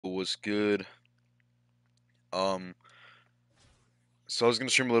people, what's good? Um, so I was gonna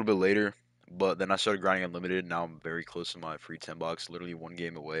stream a little bit later, but then I started grinding unlimited. Now I'm very close to my free 10 bucks, literally one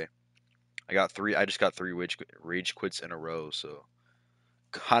game away. I just got three rage quits in a row, so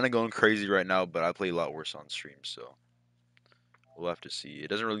kind of going crazy right now. But I play a lot worse on stream, so we'll have to see. It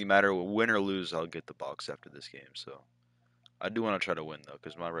doesn't really matter win or lose. I'll get the box after this game, so I do want to try to win though,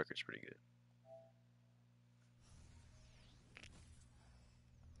 because my record's pretty good.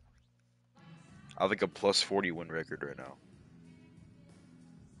 I have like a plus 40 win record right now.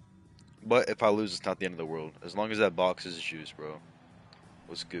 But if I lose, it's not the end of the world. As long as that box is juice, bro.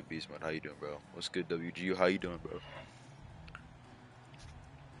 What's good, Beastman? How you doing, bro? What's good, WGU? How you doing, bro?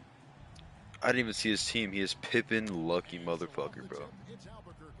 I didn't even see his team. He is Pippin, lucky motherfucker, bro.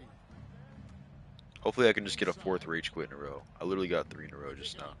 Hopefully I can just get a fourth rage quit in a row. I literally got three in a row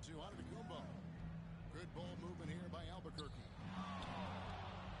just now.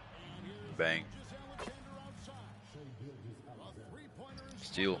 Bang.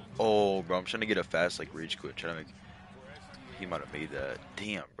 Steal. Oh, bro, I'm trying to get a fast, like, rage quit. Trying to make... He might have made that.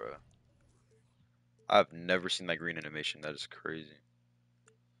 Damn, bro. I've never seen that green animation. That is crazy.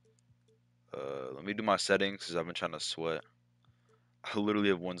 Let me do my settings, because I've been trying to sweat. I literally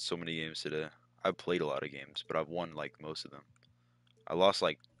have won so many games today. I've played a lot of games, but I've won, like, most of them. I lost,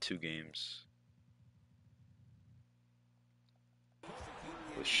 like, 2 games.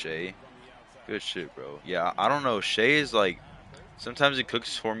 With Shay. Good shit, bro. Yeah, I don't know. Shay is, like... Sometimes he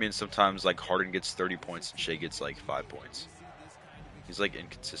cooks for me, and sometimes, like, Harden gets 30 points, and Shay gets, like, 5 points. He's, like,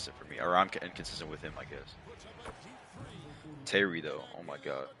 inconsistent for me. Or I'm inconsistent with him, I guess. Terry, though. Oh, my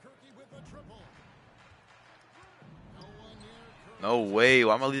God. No way.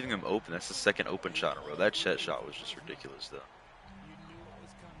 Why am I leaving him open? That's the second open shot in a row. That Chet shot was just ridiculous, though.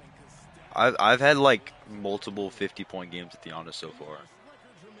 I've had like multiple 50-point games with Giannis so far.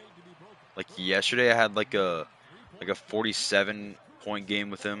 Like yesterday, I had like a 47-point game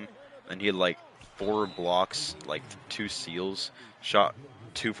with him, and he had like 4 blocks, like 2 steals, shot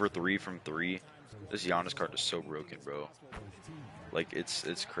 2 for 3 from 3. This Giannis card is so broken, bro. Like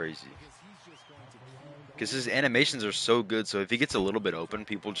it's crazy. Because his animations are so good, so if he gets a little bit open,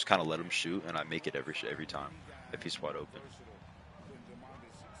 people just kind of let him shoot, and I make it every time if he's wide open.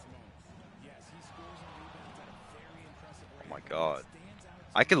 Oh my God.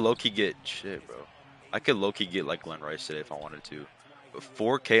 I could low-key get shit, bro. I could low-key get like Glenn Rice today if I wanted to. But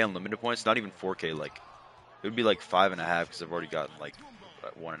 4K unlimited points, not even 4K, like it would be like 5.5 because I've already gotten like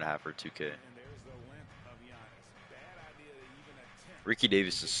 1.5 or 2K. Ricky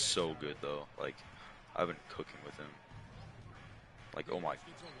Davis is so good though. Like I've been cooking with him. Like oh my.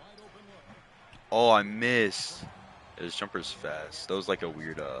 Oh, I missed. His jumper's fast. That was like a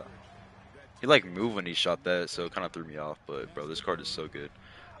weird he like moved when he shot that, so it kind of threw me off. But bro, this card is so good.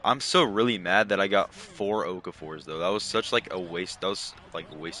 I'm so really mad that I got 4 Okafors though. That was such like a waste. That was like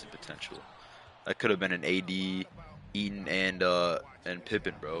wasted potential. That could have been an AD, Eaton, and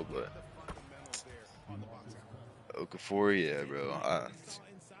Pippen, bro. But Okafor, yeah, bro.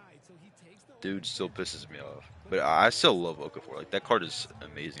 Dude still pisses me off. But I still love Okafor. Like that card is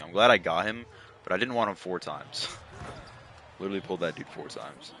amazing. I'm glad I got him, but I didn't want him 4 times. Literally pulled that dude 4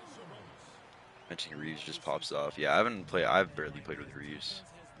 times. Mentioning Reeves just pops off. Yeah, I've barely played with Reeves.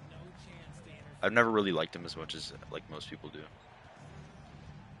 I've never really liked him as much as like most people do.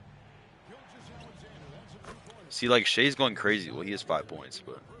 See, like Shay's going crazy. Well, he has 5 points,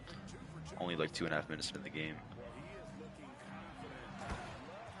 but only like 2.5 minutes in the game.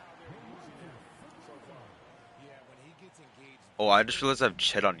 Oh, I just realized I have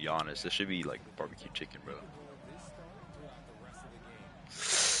Chet on Giannis. This should be like barbecue chicken, bro.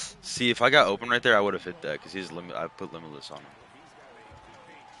 See, if I got open right there, I would have hit that because he's limit. I put limitless on him,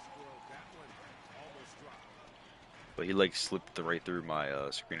 but he like slipped right through my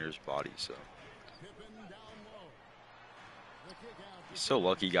screener's body. So he's so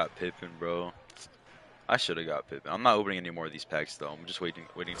lucky he got Pippen, bro. I should have got Pippen. I'm not opening any more of these packs though. I'm just waiting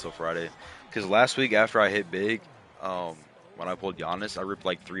until Friday. Because last week after I hit big, when I pulled Giannis, I ripped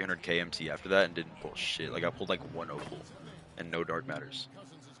like 300 KMT after that and didn't pull shit. Like I pulled like 1 opal and no dark matters.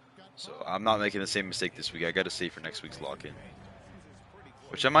 So I'm not making the same mistake this week. I got to save for next week's lock-in.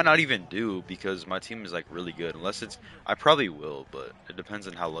 Which I might not even do because my team is like really good. Unless it's, I probably will, but it depends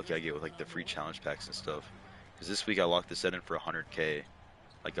on how lucky I get with like the free challenge packs and stuff. Because this week I locked the set in for 100k,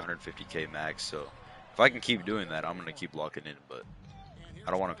 like 150k max. So if I can keep doing that, I'm gonna keep locking in. But I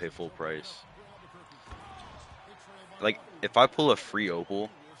don't want to pay full price. Like if I pull a free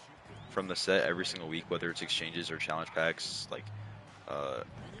opal from the set every single week, whether it's exchanges or challenge packs, like oh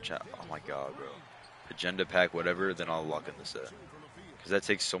my god, bro, agenda pack, whatever, then I'll lock in the set. because that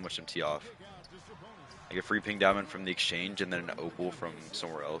takes so much MT off. Like a free ping diamond from the exchange and then an opal from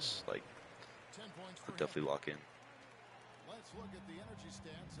somewhere else. Like, I'll definitely lock in. Let's look at the energy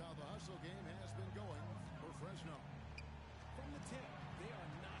stats, how the hustle game has been going for Fresno. From the tip, they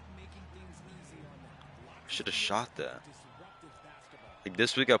are not making things easy on them. Should have shot that. Like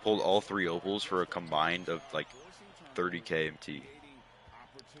this week I pulled all 3 opals for a combined of like 30k MT.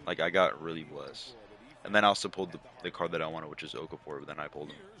 Like I got really blessed. And then I also pulled the card that I wanted, which is Okafor, but then I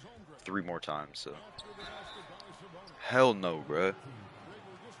pulled him 3 more times, so. Hell no, bruh.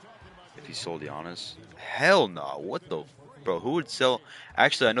 If he sold Giannis. Hell no. What the... Bro, who would sell...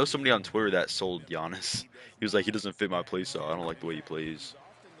 Actually, I know somebody on Twitter that sold Giannis. He was like, he doesn't fit my playstyle. I don't like the way he plays.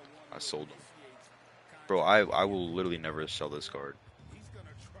 I sold him. Bro, I will literally never sell this card.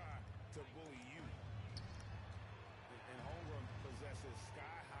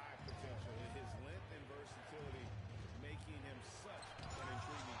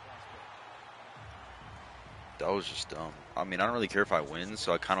 That was just dumb. I mean, I don't really care if I win,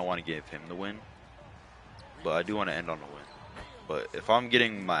 so I kind of want to give him the win. But I do want to end on a win. But if I'm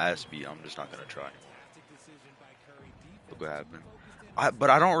getting my ass beat, I'm just not going to try. Look what happened.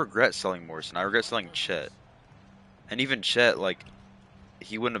 But I don't regret selling Morrison. I regret selling Chet. And even Chet, like,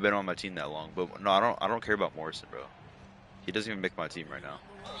 he wouldn't have been on my team that long. But no, I don't care about Morrison, bro. He doesn't even make my team right now.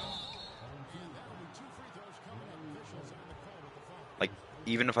 Like,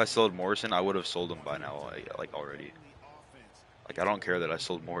 even if I sold Morrison, I would have sold him by now, like already. Like, I don't care that I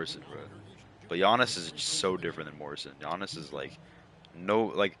sold Morrison, bro. But Giannis is just so different than Morrison. Giannis is like,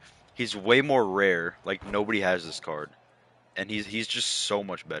 he's way more rare. Like, nobody has this card. And he's just so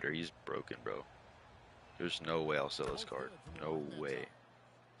much better. He's broken, bro. There's no way I'll sell this card. No way.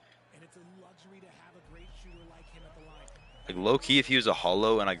 Like, low-key, if he was a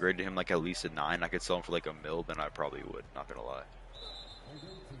hollow and I graded him like at least a 9, I could sell him for like a mil, then I probably would. Not gonna lie.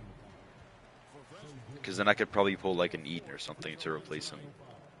 Because then I could probably pull like an Eaton or something to replace him.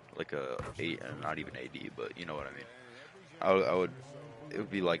 Like a 8, and not even AD, but you know what I mean. I would, it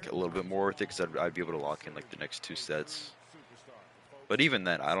would be like a little bit more worth it because I'd be able to lock in like the next 2 sets. But even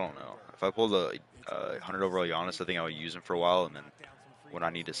then, I don't know. If I pulled a 100 overall Giannis, I think I would use him for a while, and then when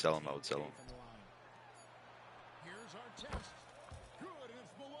I need to sell him, I would sell him.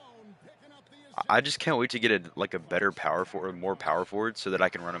 I just can't wait to get like a better power forward, more power forward, so that I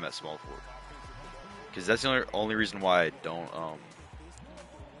can run him at small forward. Because that's the only reason why I don't.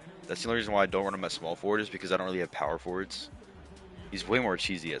 That's the only reason why I don't run him at small forward is because I don't really have power forwards. He's way more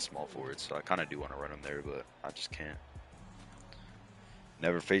cheesy at small forward, so I kind of do want to run him there, but I just can't.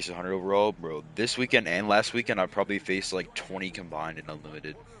 Never faced 100 overall, bro. This weekend and last weekend, I probably faced like 20 combined in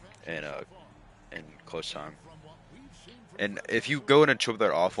unlimited, and in close time. And if you go into Triple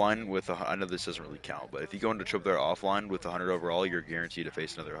Threat offline with I know this doesn't really count, but if you go into Triple Threat offline with 100 overall, you're guaranteed to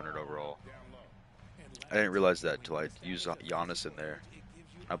face another 100 overall. I didn't realize that until I used Giannis in there.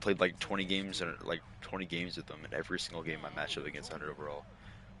 I played like 20 games and like 20 games with them, and every single game I matched up against 100 overall.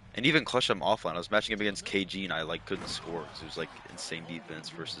 And even clutch them offline. I was matching up against KG and I like couldn't score because it was like insane defense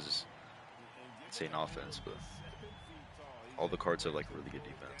versus insane offense. But all the cards have like really good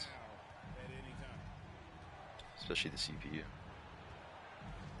defense, especially the CPU.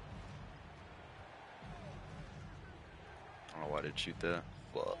 I don't know why I didn't shoot that,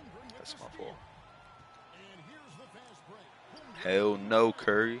 but that's my fault. Hell no,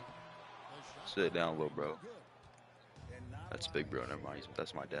 Curry. Sit down, little bro. That's big bro. Never mind.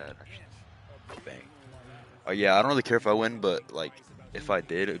 That's my dad. Actually. Bang. Oh yeah, I don't really care if I win, but like if I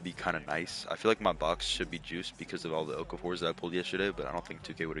did, it would be kind of nice. I feel like my box should be juiced because of all the Okafors that I pulled yesterday, but I don't think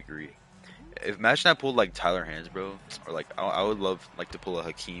 2K would agree. If imagine I pulled like Tyler Hansbrough, or like I would love like to pull a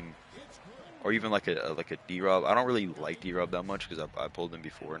Hakeem, or even like a D-Rob. I don't really like D-Rob that much because I pulled him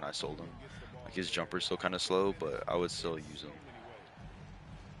before and I sold him. Like his jumper's still kind of slow, but I would still use him.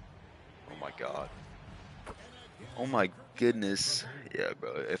 Oh my god. Oh my goodness. Yeah,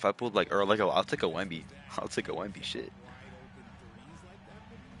 bro. If I pulled like, or like, I'll take a Wemby. I'll take a Wemby. Shit.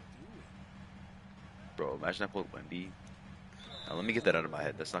 Bro, imagine I pulled Wemby. Now, let me get that out of my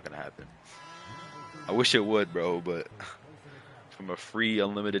head. That's not gonna happen. I wish it would, bro, but from a free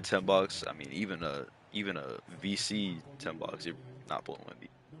unlimited 10 bucks, I mean, even a VC 10 bucks, you're not pulling Wemby.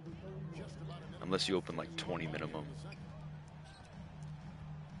 Unless you open like 20 minimum.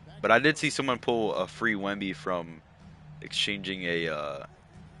 But I did see someone pull a free Wemby from exchanging a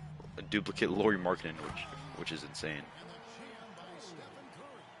duplicate Lauri Markkanen, which is insane.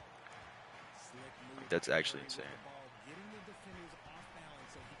 That's actually insane.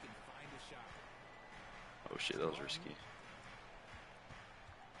 Oh shit, that was risky.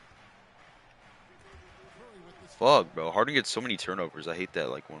 Fuck, bro. Harden gets so many turnovers. I hate that,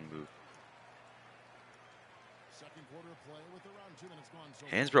 like, one move. Second quarter play with around 2 minutes gone so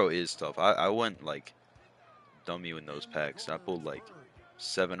Hands, far. bro, is tough. I went, like, dummy in those packs. I pulled, like,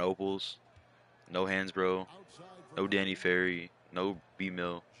 7 opals. No hands, bro. Outside No for Danny Ferry. No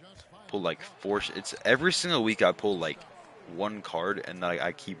B-Mill. just fine. Pulled, like, 4. It's every single week I pull, like, one card, and then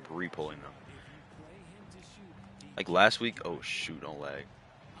I keep re-pulling them. Like, last week... Oh, shoot, don't lag.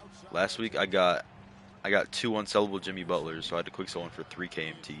 Last week, I got 2 unsellable Jimmy Butlers, so I had to quick sell one for 3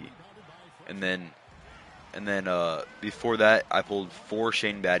 KMT. And then before that, I pulled 4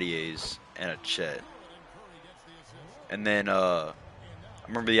 Shane Battiers and a Chet. And then I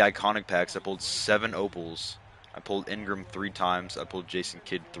remember the iconic packs. I pulled 7 opals. I pulled Ingram 3 times. I pulled Jason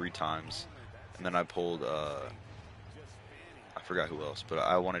Kidd 3 times. And then I pulled I forgot who else, but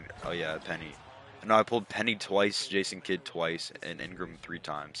I wanted, oh yeah, Penny. No, I pulled Penny twice, Jason Kidd twice, and Ingram 3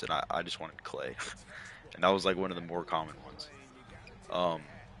 times, and I just wanted Clay. And that was like one of the more common ones.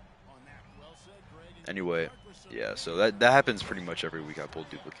 Anyway, yeah, so that happens pretty much every week I pull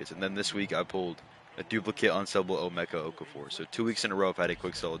duplicates. And then this week I pulled a duplicate unsellable Omeka Okafor. So 2 weeks in a row I've had a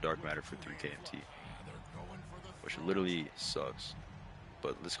quick sell of Dark Matter for 3 KMT. Which literally sucks.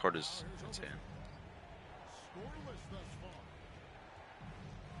 But this card is insane.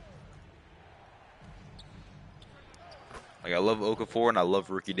 Like, I love Okafor and I love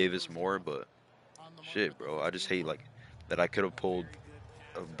Ricky Davis more, but shit, bro, I just hate, like, that I could have pulled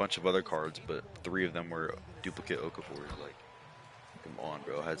a bunch of other cards, but 3 of them were duplicate Okafors. Like, come on,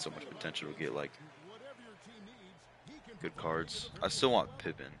 bro, I had so much potential to get, like, good cards. I still want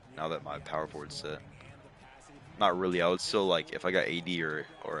Pippen, now that my power forward's set. Not really, I would still, like, if I got AD or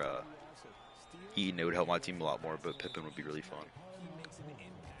Eaton, it would help my team a lot more, but Pippen would be really fun.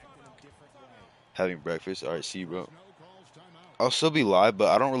 Having breakfast, alright, see you, bro. I'll still be live, but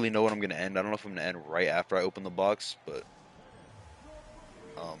I don't really know when I'm going to end. I don't know if I'm going to end right after I open the box, but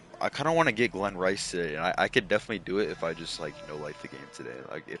I kind of want to get Glenn Rice today, and I could definitely do it if I just, like, no-life the game today.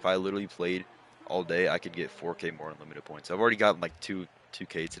 Like, if I literally played all day, I could get 4K more unlimited points. I've already gotten, like,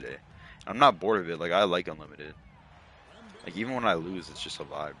 2K today. I'm not bored of it. Like, I like unlimited. Like, even when I lose, it's just a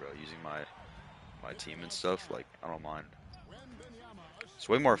vibe, bro. Using my team and stuff, like, I don't mind. It's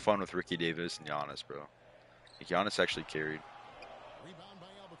way more fun with Ricky Davis and Giannis, bro. Like, Giannis actually carried.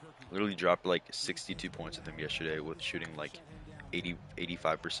 Literally dropped like 62 points with him yesterday with shooting like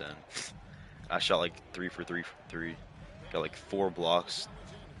 85%. I shot like 3 for 3 from 3. Got like 4 blocks,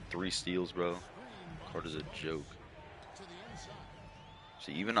 3 steals, bro. Card is a joke.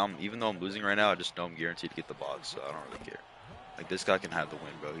 See, even though I'm losing right now, I just know I'm guaranteed to get the box, so I don't really care. Like, this guy can have the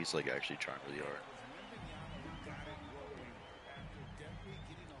win, bro. He's like actually trying really hard.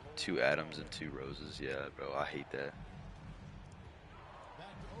 2 Adams and 2 Roses, yeah, bro. I hate that.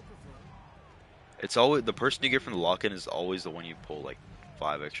 It's always the person you get from the lock-in is always the one you pull like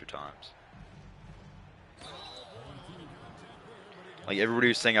 5 extra times. Like, everybody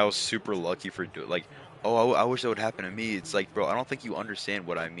was saying I was super lucky for like, oh, I wish that would happen to me. It's like, bro, I don't think you understand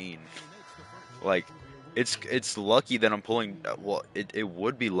what I mean. Like, it's lucky that I'm pulling. Well, it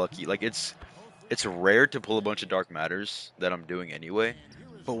would be lucky. Like, it's rare to pull a bunch of Dark Matters that I'm doing anyway.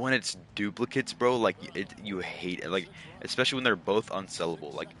 But when it's duplicates, bro, like you hate it. Like, especially when they're both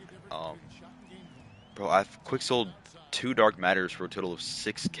unsellable. Like, bro, I've quick sold 2 Dark Matters for a total of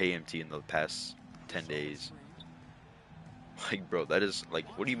 6 KMT in the past 10 days. Like, bro, that is, like,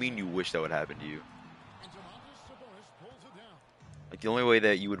 what do you mean you wish that would happen to you? Like, the only way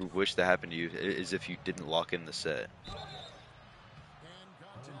that you would wish that happened to you is if you didn't lock in the set.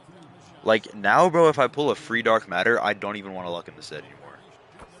 Like, now, bro, if I pull a free Dark Matter, I don't even want to lock in the set anymore.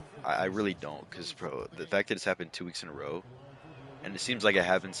 I really don't, because, bro, the fact that it's happened 2 weeks in a row, and it seems like it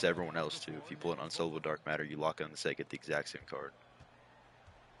happens to everyone else, too. If you pull an unsellable Dark Matter, you lock in the set, get the exact same card.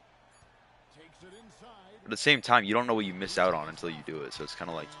 But at the same time, you don't know what you miss out on until you do it, so it's kind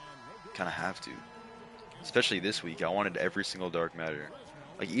of like, you kind of have to. Especially this week, I wanted every single Dark Matter.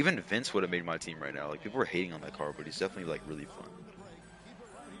 Like, even Vince would have made my team right now. Like, people were hating on that card, but he's definitely, like, really fun.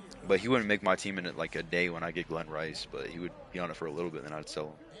 But he wouldn't make my team in, like, a day when I get Glenn Rice, but he would be on it for a little bit, and then I'd sell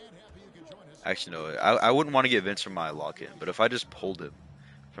him. Actually, no, I wouldn't want to get Vince from my lock-in, but if I just pulled him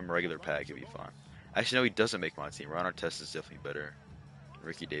from a regular pack, it'd be fine. Actually, no, he doesn't make my team. Ron Artest is definitely better.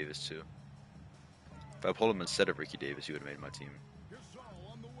 Ricky Davis, too. If I pulled him instead of Ricky Davis, he would have made my team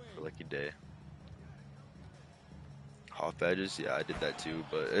for, like, a day. Off badges, yeah, I did that too,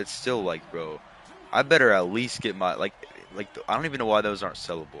 but it's still like, bro, I better at least get my, like, I don't even know why those aren't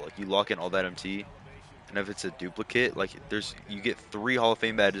sellable. Like, you lock in all that MT, and if it's a duplicate, like, you get 3 Hall of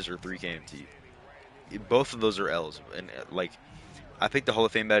Fame badges or 3 KMT. Both of those are L's, and, like, I picked the Hall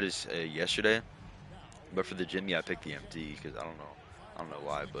of Fame badges yesterday, But for the gym, yeah, I picked the MT because I don't know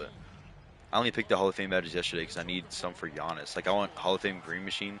why, but I only picked the Hall of Fame badges yesterday because I need some for Giannis. Like I want Hall of Fame Green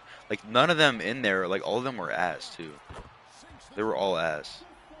Machine. Like none of them in there, like all of them were ass too. They were all ass.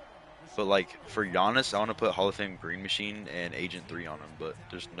 But like for Giannis, I want to put Hall of Fame Green Machine and Agent 3 on him, but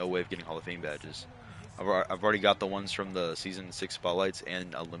there's no way of getting Hall of Fame badges. I've already got the ones from the season 6 spotlights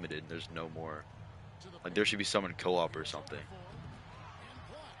and unlimited. There's no more. Like there should be some in co-op or something.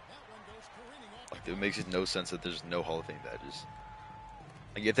 Like it makes no sense that there's no Hall of Fame badges.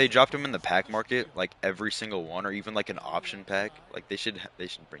 Like if they dropped them in the pack market, like every single one, or even like an option pack, like they should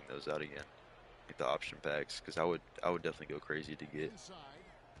bring those out again, like the option packs, because I would definitely go crazy to get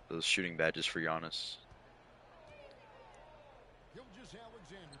those shooting badges for Giannis.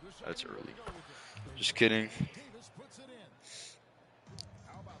 That's early. Just kidding.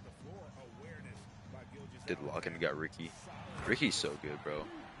 Did Locken got Ricky? Ricky's so good, bro.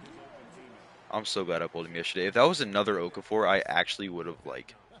 I'm so glad I pulled him yesterday. If that was another Okafor, I actually would have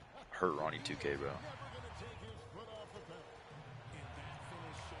like hurt Ronnie 2K, bro.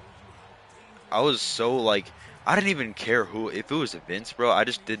 I was so like, I didn't even care who. If it was Vince, bro, I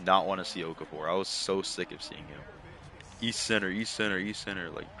just did not want to see Okafor. I was so sick of seeing him. East center, East center, East center.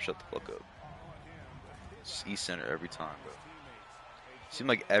 Like, shut the fuck up. It's East center every time, bro. Seemed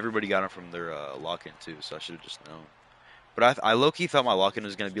like everybody got him from their lock-in too, so I should have just known. But I low-key thought my lock-in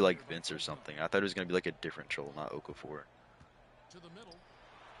was gonna be like Vince or something. I thought it was gonna be like a different troll, not Okafor.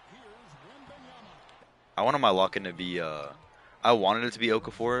 I wanted my lock-in to be I wanted it to be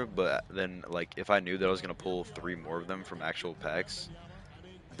Okafor, but then like if I knew that I was gonna pull 3 more of them from actual packs,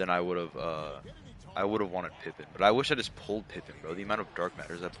 then I would have wanted Pippen. But I wish I just pulled Pippen, bro. The amount of Dark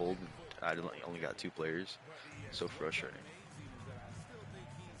Matters I pulled, I only got 2 players. So frustrating.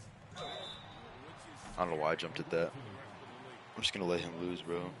 I don't know why I jumped at that. I'm just gonna let him lose,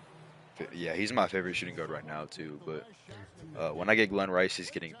 bro. Yeah, he's my favorite shooting guard right now too. But when I get Glenn Rice,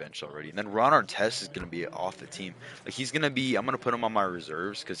 he's getting benched already. And then Ron Artest is gonna be off the team. Like he's gonna be. I'm gonna put him on my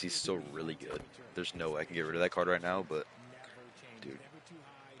reserves because he's still really good. There's no way I can get rid of that card right now. But dude,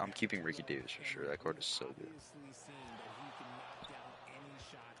 I'm keeping Ricky Davis for sure. That card is so good.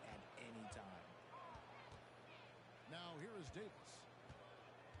 Now here is Davis.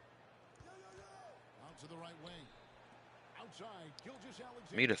 Out to the right wing. Outside,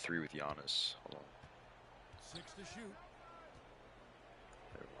 Gilgeous-Alexander. Made a 3 with Giannis. Hold on. 6 to shoot.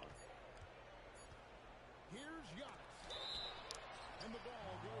 Never mind. Here's Giannis. And the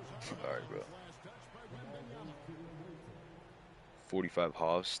ball goes out. All right, bro. Last touch by Wembanyama. 45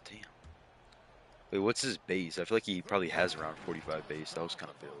 Hoffs. Damn. Wait, what's his base? I feel like he probably has around 45 base. That was kind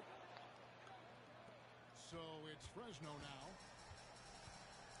of built. So it's Fresno now.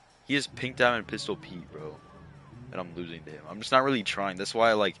 He has Pink Diamond Pistol Pete, bro. And I'm losing to him. I'm just not really trying. That's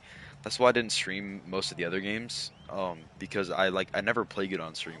why I didn't stream most of the other games. Because I never play good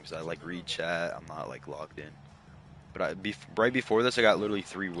on streams. I like read chat. I'm not like logged in. But right before this, I got literally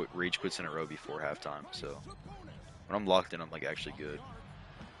 3 rage quits in a row before halftime. So when I'm locked in, I'm like actually good.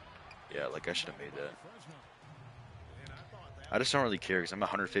 Yeah, like I should have made that. I just don't really care because I'm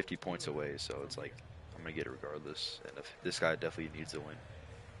 150 points away. So it's like I'm gonna get it regardless. And if this guy definitely needs to win.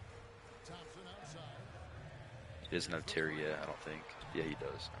 He doesn't have Terry yet, I don't think. Yeah, he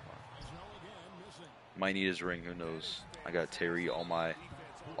does. Might need his ring, who knows? I got Terry, all my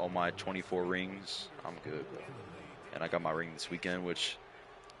 24 rings. I'm good, bro. And I got my ring this weekend, which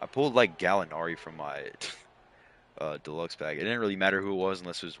I pulled like Gallinari from my deluxe pack. It didn't really matter who it was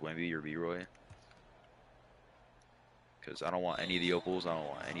unless it was Wemby or B-Roy. Because I don't want any of the opals. I don't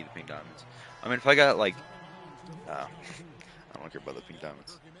want any of the pink diamonds. I mean, if I got like... I don't care about the pink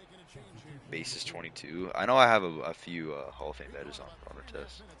diamonds. Base is 22. I know I have a few Hall of Fame badges on our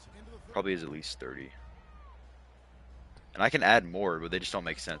test. Probably is at least 30. And I can add more, but they just don't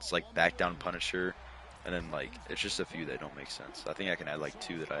make sense. Like Back Down Punisher, and then like it's just a few that don't make sense. I think I can add like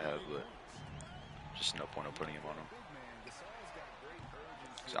 2 that I have, but just no point of putting them on them.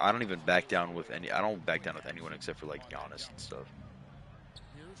 So I don't even back down with any. I don't back down with anyone except for like Giannis and stuff.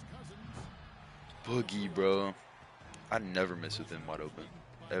 Boogie, bro. I never miss with him wide open,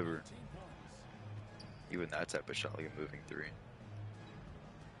 ever. Even that type of shot, like a moving 3.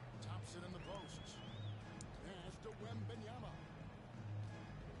 Thompson in the post. Pass to Wembanyama.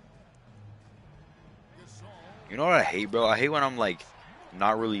 You know what I hate, bro? I hate when I'm like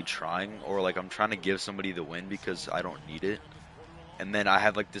not really trying, or like I'm trying to give somebody the win because I don't need it. And then I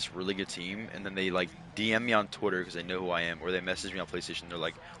have like this really good team, and then they like DM me on Twitter because they know who I am, or they message me on PlayStation. They're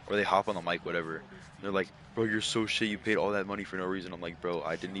like, or they hop on the mic, whatever. They're like, bro, you're so shit. You paid all that money for no reason. I'm like, bro,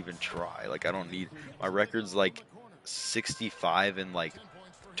 I didn't even try. Like, I don't need. My record's like 65 and like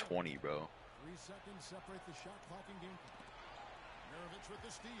 20, bro. separate the shot clock and game clock. Maravich with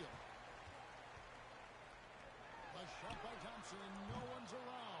the steal. A shot by Thompson, and no one's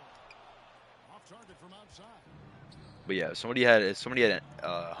around. Off target from outside. But yeah, if somebody had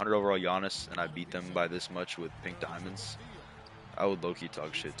 100 overall Giannis and I beat them by this much with pink diamonds, I would low-key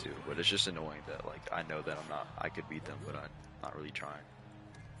talk shit too. But it's just annoying that like I know that I could beat them, but I'm not really trying.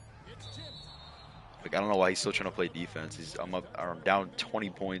 Like I don't know why he's still trying to play defense. I'm down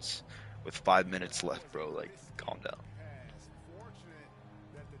 20 points with 5 minutes left, bro. Like calm down. Fortunate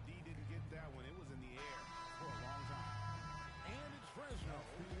that the D didn't get that one. It was in the air for a long time. And it's Fresno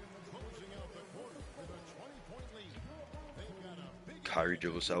closing out the quarter with a 20-point lead. They've got a big Kyrie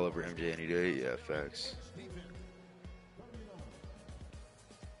dribbles all over MJ any day. Yeah, facts. defense.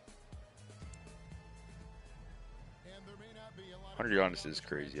 And there may not be a lot 100 Giannis is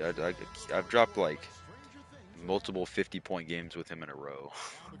crazy. I've dropped like multiple 50-point games with him in a row.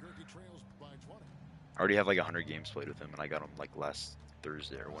 Albuquerque trails by 20. I already have like 100 games played with him, and I got him like last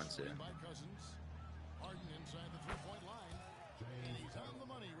Thursday or Wednesday. By Cousins. Harden inside the three-point line. And he's on the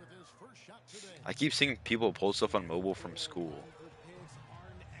money with his first shot today. I keep seeing people post stuff on mobile from school.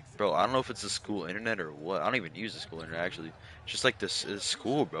 Bro, I don't know if it's the school internet or what. I don't even use the school internet actually. It's just like this is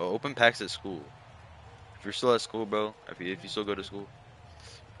school, bro. Open packs at school. If you're still at school, bro, if you still go to school,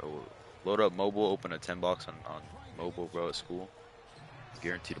 bro, load up mobile, open a 10 box on mobile, bro, at school.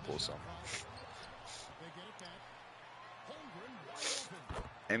 Guaranteed to pull some. They get it back. Holmgren wide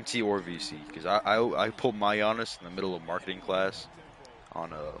open. MT or VC, because I pulled my Giannis in the middle of marketing class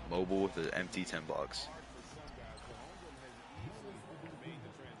on a mobile with the MT 10 box.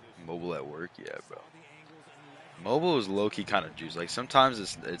 Mobile at work, yeah, bro. Mobile is low key kind of juice. Like sometimes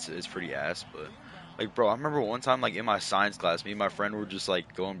it's pretty ass, but like, bro, I remember one time like in my science class, me and my friend were just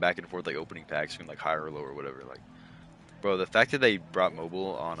like going back and forth like opening packs from like higher or low or whatever. Like, bro, the fact that they brought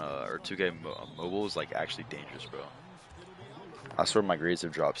mobile on or 2K mobile is like actually dangerous, bro. I swear my grades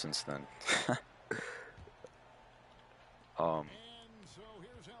have dropped since then. And so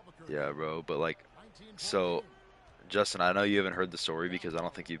here's Albuquerque. Yeah, bro, but like, 19 so Justin, I know you haven't heard the story because I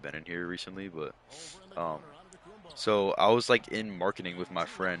don't think you've been in here recently, but over in the corner, Antetokounmpo. so I was like in marketing with my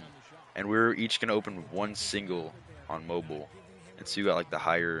friend, and we were each gonna open one single on mobile, and so you got like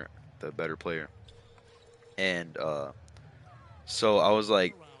the better player, and so I was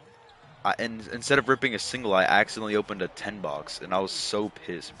like, and instead of ripping a single, I accidentally opened a 10 box, and I was so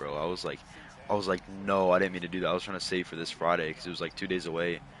pissed, bro. I was like, no, I didn't mean to do that. I was trying to save for this Friday because it was like 2 days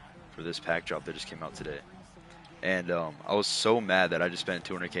away for this pack drop that just came out today. And I was so mad that I just spent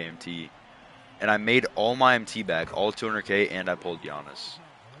 200k MT, and I made all my MT back, all 200k, and I pulled Giannis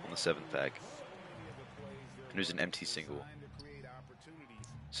on the 7th pack. And it was an MT single.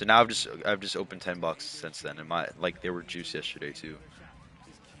 So now I've just opened 10 boxes since then, and they were juice yesterday too.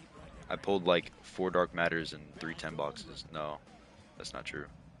 I pulled like 4 Dark Matters and 3 10 boxes. No, that's not true.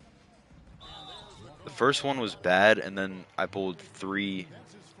 The first one was bad, and then I pulled 3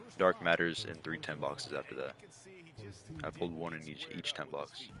 Dark Matters and 3 10 boxes after that. I pulled 1 in each 10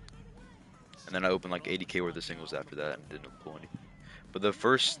 box. And then I opened like 80k worth of singles after that and didn't pull anything. But the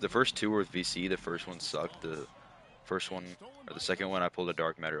first 2 were with VC. The first one sucked. The second one I pulled a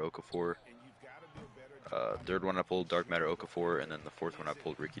Dark Matter Okafor. Third one I pulled Dark Matter Okafor, and then the fourth one I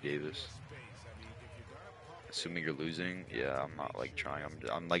pulled Ricky Davis. Assuming you're losing, yeah, I'm not like trying.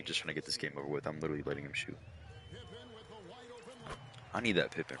 I'm like just trying to get this game over with. I'm literally letting him shoot. I need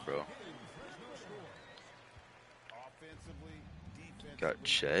that Pippen, bro. Got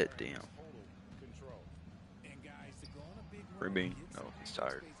Chet, damn. And guys, to go on a big run, Remy, no, he's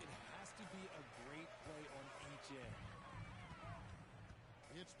tired. it has to be a great play on each end.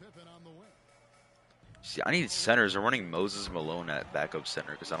 It's Pippen on the wing. See, I need centers. I'm running Moses Malone at backup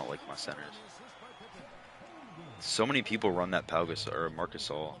center because I don't like my centers. So many people run that Pau Gasol or Marcus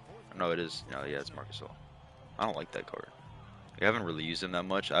Gasol. No, it is. No, yeah, it's Marcus Gasol. I don't like that card. I haven't really used him that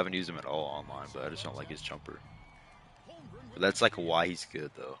much. I haven't used him at all online, but I just don't like his jumper. But that's like why he's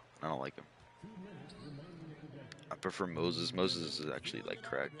good though. I don't like him. I prefer Moses. Moses is actually like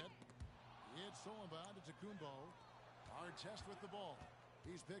cracked. It's Soamba to Kumbo. Hard test with the ball.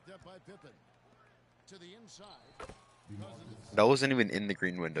 He's picked up by Pippen. To the inside. Cousins. That wasn't even in the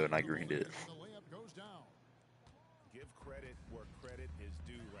green window, and I greened it. And the layup goes down. Give credit where credit is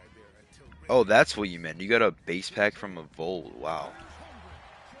due right there. Until Oh, that's what you meant. You got a base pack from a Volt. Wow.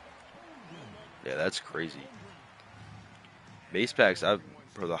 Yeah, that's crazy. Base packs,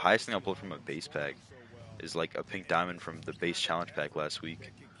 bro, the highest thing I pulled from a base pack is like a pink diamond from the base challenge pack last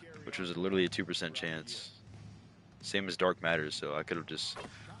week, which was literally a 2% chance. Same as Dark Matters, so I could have just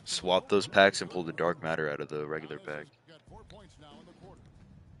swapped those packs and pulled the Dark Matter out of the regular pack. Got 4 points now in the quarter.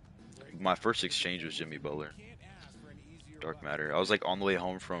 my first exchange was Jimmy Butler. Dark Matter. I was like on the way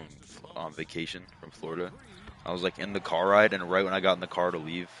home from vacation from Florida. I was like in the car ride, and right when I got in the car to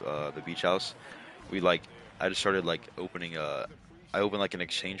leave the beach house, we like I just started like opening I opened like an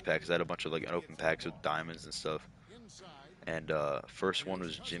exchange pack because I had a bunch of like unopened packs with diamonds and stuff. And first one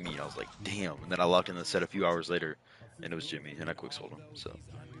was Jimmy, and I was like, damn. And then I logged in the set a few hours later, and it was Jimmy, and I quick sold him. So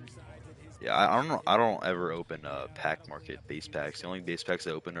yeah, I don't know. I don't ever open pack market base packs. The only base packs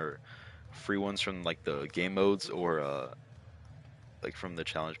I open are free ones from like the game modes or like from the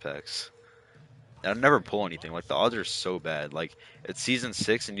challenge packs. And I never pull anything. Like the odds are so bad. Like it's season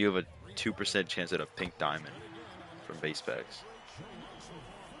 6, and you have a 2% chance at a pink diamond from base packs.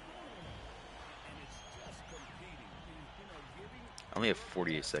 I only have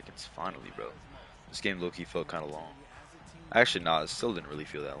 48 seconds. Finally, bro. This game low-key felt kind of long. Actually, nah, it still didn't really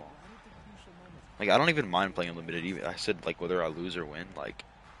feel that long. Like, I don't even mind playing unlimited. Even I said, like, whether I lose or win, like,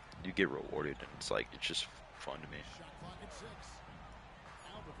 you get rewarded, and it's like, it's just fun to me.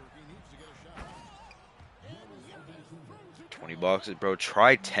 20 boxes, bro.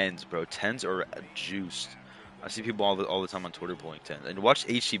 Try tens, bro. Tens are juiced. I see people all the time on Twitter pulling tens. And watch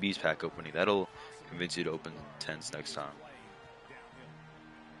HTB's pack opening. That'll convince you to open tens next time.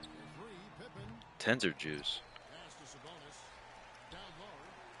 Tens are juice.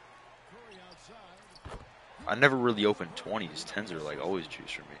 I never really opened 20s. Tens are like always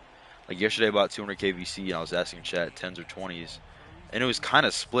juice for me. Like yesterday, I bought 200 KVC, and I was asking chat 10s or 20s, and it was kind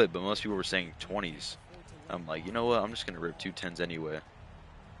of split, but most people were saying 20s. I'm like, you know what? I'm just gonna rip two 10s anyway.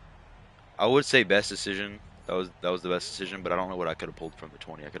 I would say best decision. That was the best decision, but I don't know what I could have pulled from the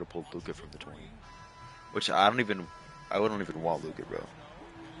 20. I could have pulled Luka from the 20, which I wouldn't even want Luka, bro.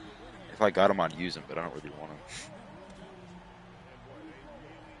 If I got him, I'd use him, but I don't really want him.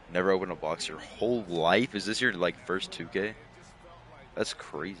 Never opened a box your whole life? Is this your like first 2K? That's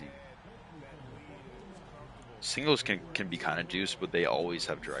crazy. Singles can be kind of juice, but they always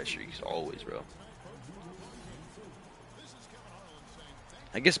have dry streaks. Always, bro.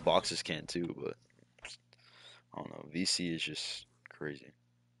 I guess boxes can too, but I don't know. VC is just crazy.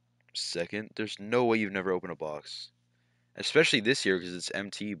 Second, there's no way you've never opened a box. Especially this year because it's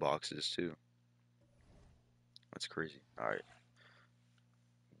MT boxes too. That's crazy. Alright.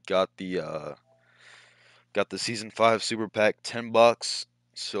 Got the season 5 super pack 10 bucks.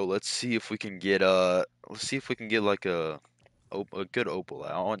 So let's see if we can get like a good opal.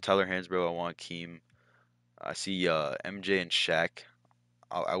 I want Tyler Hansbrough, I want Keem. I see MJ and Shaq.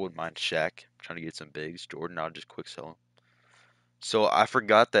 I wouldn't mind Shaq. Trying to get some bigs. Jordan, I'll just quick sell him. So I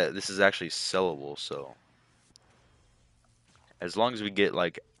forgot that this is actually sellable. So as long as we get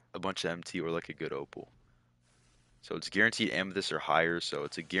like a bunch of MT or like a good opal. So it's guaranteed amethyst or higher. So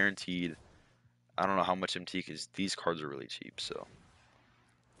it's a guaranteed. I don't know how much MT because these cards are really cheap. So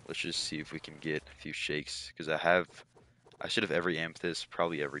let's just see if we can get a few shakes because I should have every amethyst,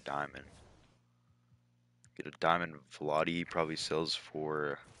 probably every diamond. Get a diamond Vladi probably sells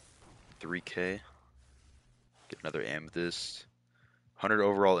for 3K. Get another amethyst. 100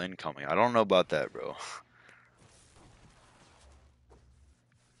 overall incoming. I don't know about that, bro.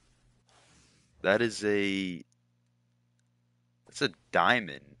 That is that's a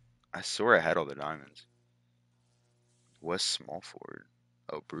diamond. I swear I had all the diamonds. West Smallford.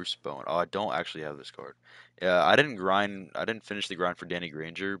 Oh, Bruce Bowen. Oh, I don't actually have this card. Yeah, I didn't grind. I didn't finish the grind for Danny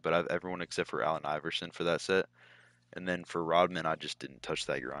Granger, but I have everyone except for Allen Iverson for that set. And then for Rodman, I just didn't touch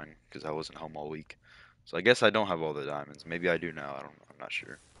that grind because I wasn't home all week. So I guess I don't have all the diamonds. Maybe I do now. I'm not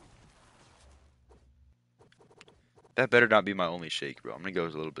sure. That better not be my only shake, bro. I'm gonna go a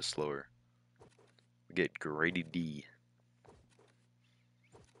little bit slower. Get Grady D.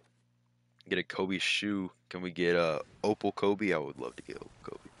 Get a Kobe shoe. Can we get a Opal Kobe? I would love to get Opal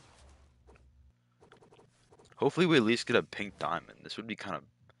Kobe. Hopefully we at least get a pink diamond. This would be kind of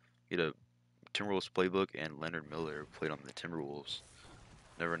get a Timberwolves playbook and Leonard Miller played on the Timberwolves.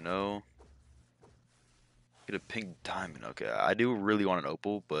 Never know. Get a pink diamond. Okay, I do really want an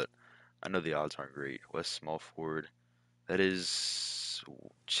Opal, but I know the odds aren't great. West Small Forward. That is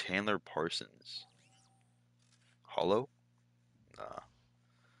Chandler Parsons. Hollow? Nah.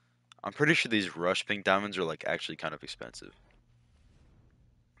 I'm pretty sure these Rush pink diamonds are like actually kind of expensive.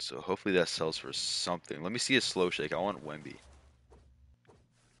 So hopefully that sells for something. Let me see a slow shake. I want Wemby.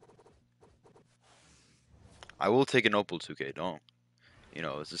 I will take an Opal 2K. Don't.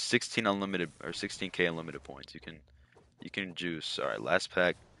 It's a 16 unlimited or 16K unlimited points. You can juice. All right, last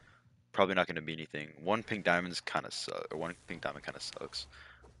pack. Probably not going to be anything. One pink diamond's kind of suck, or one pink diamond kind of sucks.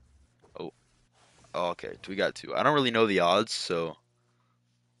 Oh, okay. We got two. I don't really know the odds, so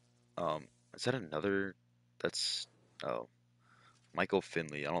is that another? That's oh. Michael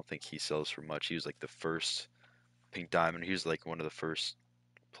Finley. I don't think he sells for much. He was like the first pink diamond. He was like one of the first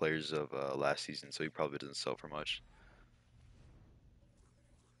players of last season, so he probably doesn't sell for much.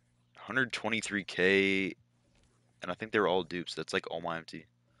 123K, and I think they were all dupes. That's like all my MT.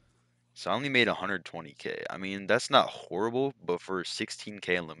 So I only made 120K. I mean, that's not horrible, but for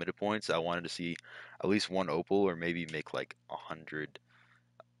 16K unlimited points, I wanted to see at least one opal or maybe make like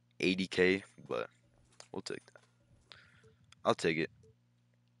 180K, but we'll take that. I'll take it.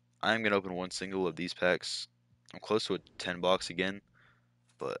 I am gonna open one single of these packs. I'm close to a 10 box again,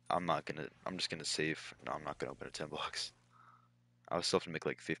 but I'm not gonna. I'm just gonna save. No, I'm not gonna open a 10 box. I was still have to make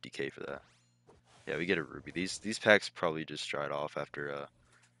like 50K for that. Yeah, we get a ruby. These packs probably just dried off after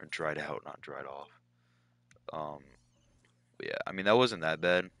or dried out, not dried off. Um, but yeah, I mean that wasn't that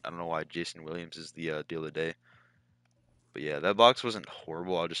bad. I don't know why Jason Williams is the deal of the day, but yeah, that box wasn't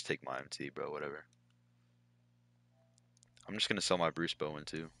horrible. I'll just take my MT, bro. Whatever. I'm just gonna sell my Bruce Bowen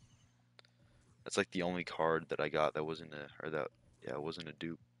too. That's like the only card that I got that wasn't a or that yeah wasn't a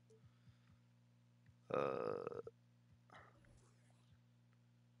dupe.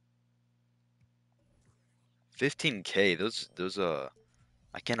 15K. Those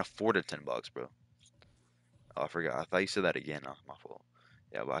I can't afford a 10 bucks, bro. Oh, I forgot. I thought you said that again. That was my fault.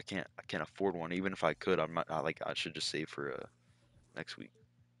 Yeah, but I can't afford one. Even if I could, I'm not like I should just save for next week.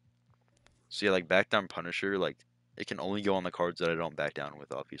 So yeah, like back down Punisher, like it can only go on the cards that I don't back down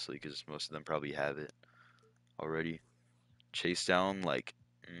with, obviously, because most of them probably have it already. Chase down, like,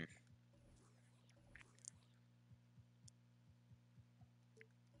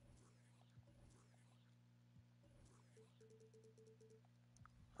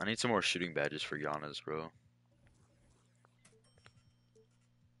 I need some more shooting badges for Giannis, bro.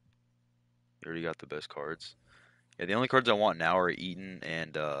 You already got the best cards. Yeah, the only cards I want now are Eaton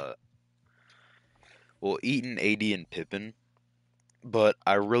and well, Eaton, AD, and Pippen. But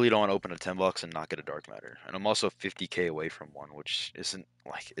I really don't want to open a 10 bucks and not get a dark matter. And I'm also 50K away from one, which isn't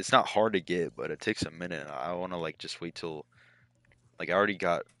like it's not hard to get, but it takes a minute. I want to like just wait till like I already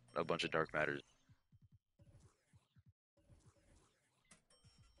got a bunch of dark matters.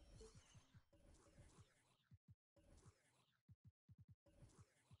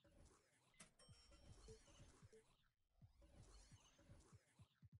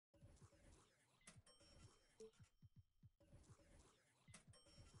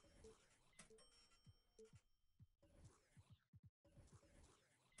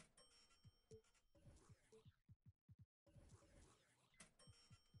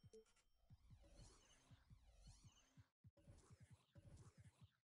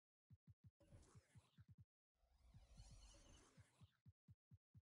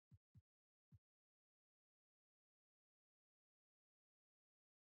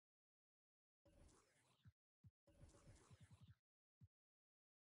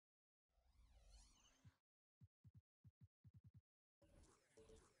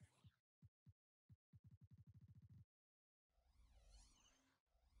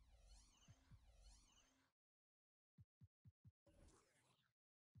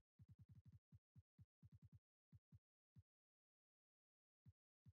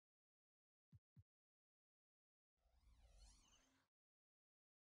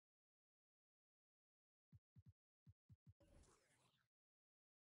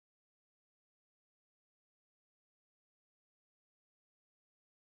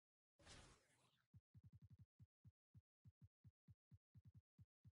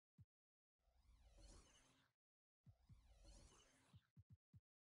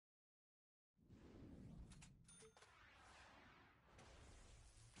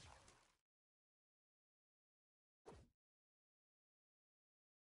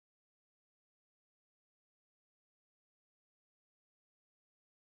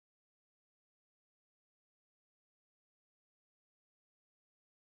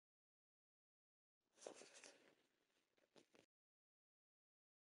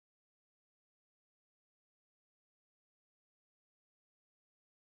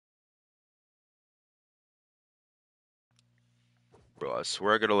 Bro, I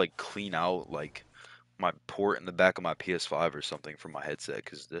swear I gotta like clean out like my port in the back of my PS5 or something from my headset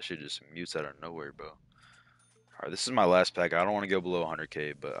because that shit just mutes out of nowhere, bro. Alright, this is my last pack. I don't want to go below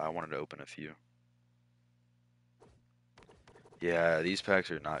 100K, but I wanted to open a few. Yeah, these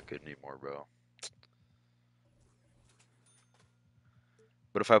packs are not good anymore, bro.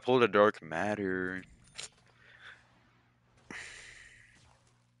 But if I pulled a dark matter,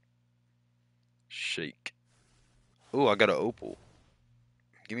 shake. Oh, I got an opal.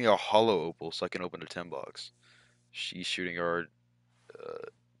 Give me a hollow opal so I can open a 10 box. She's shooting guard, uh,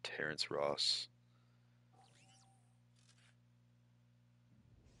 Terrence Ross.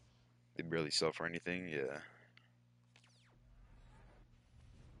 They barely sell for anything. Yeah.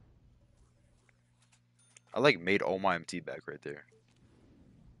 I like made all my MT back right there.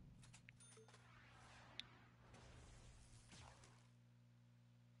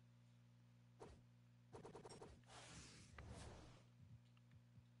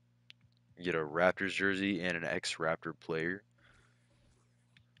 Get a Raptors jersey and an ex-Raptor player.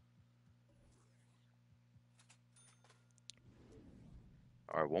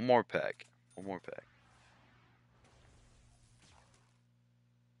 All right, one more pack. One more pack.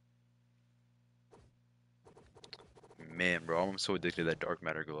 Man, bro, I'm so addicted to that dark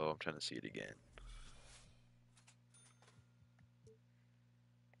matter glow. I'm trying to see it again.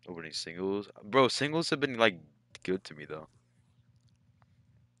 Opening singles. Bro, singles have been like good to me though.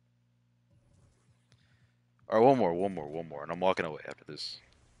 All right, one more, and I'm walking away after this.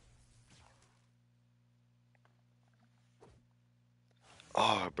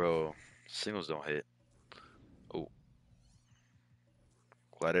 Oh, bro, singles don't hit. Oh,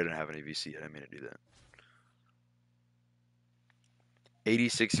 glad I didn't have any VC. I didn't mean to do that.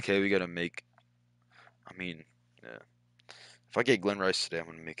 86K, we gotta make. I mean, yeah. If I get Glenn Rice today, I'm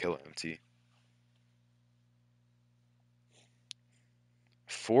gonna make hella MT.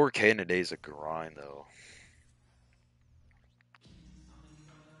 4K in a day is a grind though.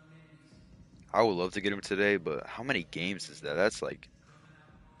 I would love to get him today, but how many games is that? That's like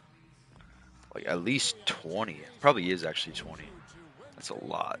at least 20. Probably is actually 20. That's a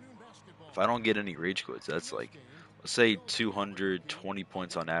lot. If I don't get any rage quits, that's like, let's say 220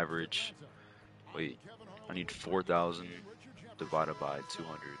 points on average. Wait, I need 4,000 divided by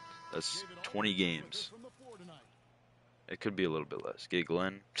 200. That's 20 games. It could be a little bit less. Get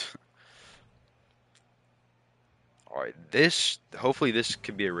Glenn. All right, hopefully this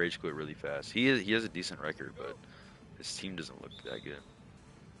could be a rage quit really fast. He has a decent record, but his team doesn't look that good.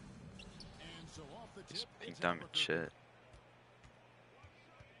 He's Pink Diamond Chet.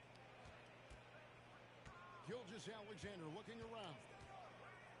 Alexander looking around.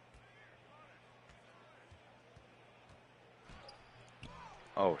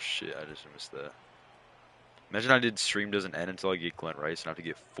 Oh shit, I just missed that. Imagine I did stream doesn't end until I get Glenn Rice and I have to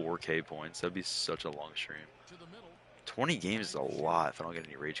get 4K points. That'd be such a long stream. 20 games is a lot if I don't get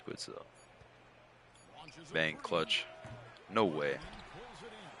any rage quits though. Bang, clutch. No way.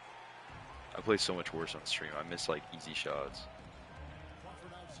 I play so much worse on stream. I miss like easy shots.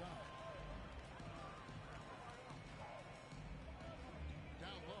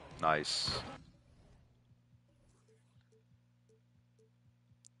 Nice.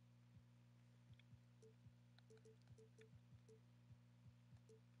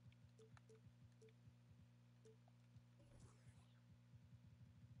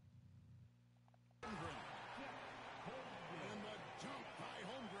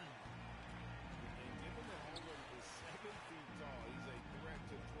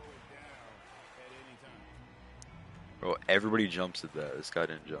 Bro, everybody jumps at that. This guy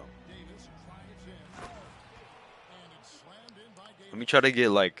didn't jump. Let me try to get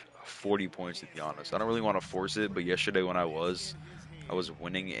like 40 points to be honest. I don't really want to force it, but yesterday when I was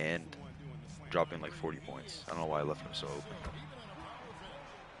winning and dropping like 40 points. I don't know why I left him so open.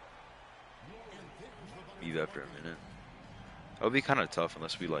 Leave after a minute. That would be kind of tough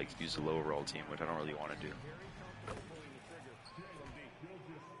unless we like use the low overall team, which I don't really want to do.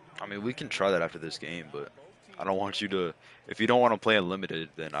 I mean, we can try that after this game, but I don't want you to. If you don't want to play unlimited,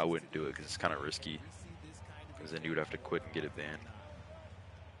 then I wouldn't do it because it's kind of risky. Because then you would have to quit and get it banned.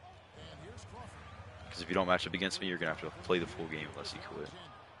 Because if you don't match up against me, you're gonna have to play the full game unless you quit.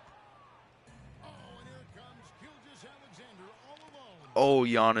 Oh,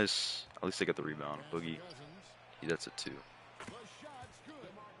 Giannis. At least they got the rebound. Boogie. That's a 2.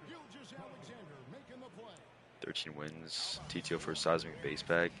 13 wins. TTO for a seismic base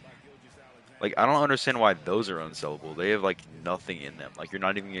pack. Like, I don't understand why those are unsellable. They have, like, nothing in them. Like, you're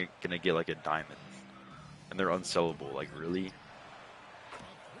not even going to get, like, a diamond. And they're unsellable. Like, really?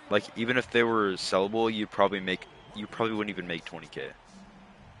 Like, even if they were sellable, you probably wouldn't even make 20K.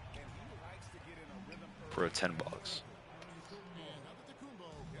 For a 10 bucks.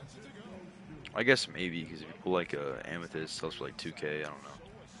 I guess maybe, because if you pull, like, a Amethyst, sells for, like, 2K, I don't know.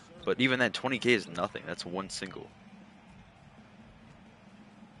 But even that 20K is nothing. That's one single.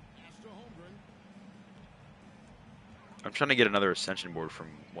 I'm trying to get another Ascension board from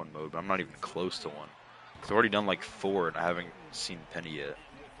one mode, but I'm not even close to one. I've already done like 4, and I haven't seen Penny yet.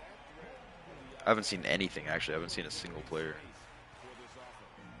 I haven't seen anything, actually. I haven't seen a single player.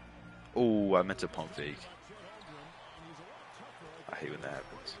 Oh, I meant to pump fake. I hate when that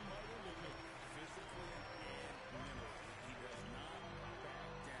happens.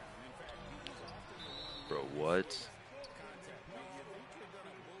 Bro, what?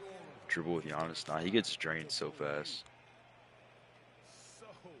 Dribble with Giannis. Nah, he gets drained so fast.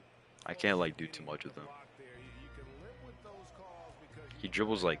 I can't like do too much with him. He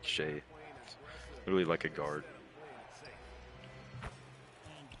dribbles like Shea. Literally like a guard.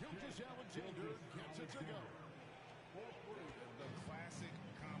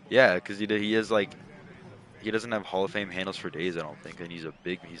 Yeah, because he has like he doesn't have Hall of Fame handles for days, I don't think, and he's a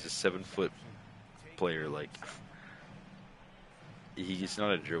 7-foot player. Like he's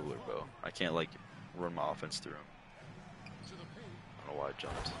not a dribbler, bro. I can't like run my offense through him. I don't know why I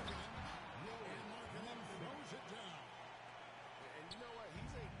jumped. And you know what?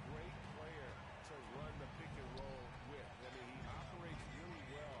 He's a great player to run the pick and roll with. I mean, he operates really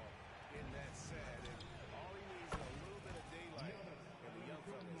well in that set, and all he needs is a little bit of daylight, and the young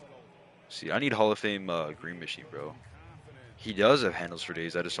fella's golden. See, I need Hall of Fame Green Machine, bro. He does have handles for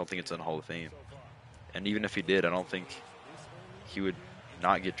days. I just don't think it's in Hall of Fame. And even if he did, I don't think he would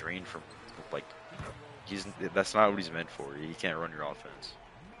not get drained from like that's not what he's meant for. He can't run your offense.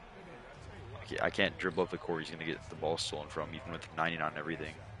 I can't dribble up the court. He's gonna get the ball stolen from him, even with 99 and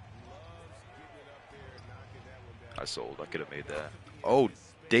everything. I sold. I could have made that. Oh,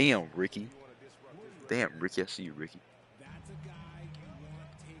 damn, Ricky. Damn, Ricky. I see you, Ricky. That's a guy you want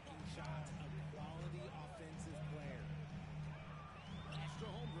taking shots, a quality offensive player. Pass to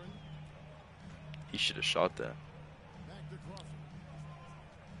Holmgren. He should have shot that. Back to Crawford.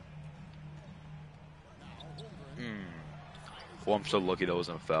 Now Holmgren. Well, I'm so lucky that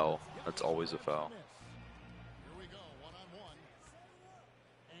wasn't a foul. That's always a foul. Here we go, one-on-one.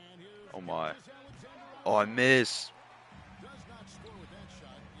 And here's Oh my. Alexander. Oh, I missed. Does not score with that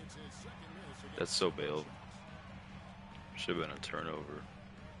shot. It's his second miss against That's so bailed. Should have been a turnover.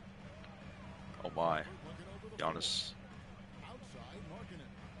 Oh my. looking over the Giannis. outside, marking it.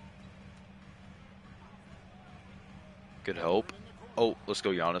 Good help. Oh, let's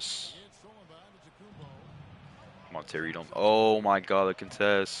go, Giannis. It's Sullivan to Kumbo. Come on, Terry. Don't. Oh my God, the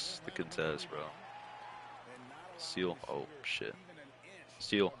contest. The contest, bro. Steal. Oh, shit.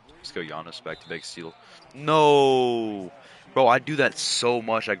 Steal. Let's go, Giannis. Back-to-back steal. No! Bro, I do that so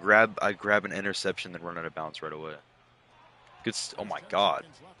much. I grab an interception, then run out of bounds right away. Good. Oh my God.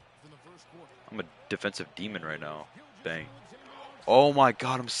 I'm a defensive demon right now. Bang. Oh my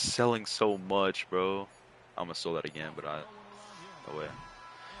God, I'm selling so much, bro. I'm gonna sell that again, but no way.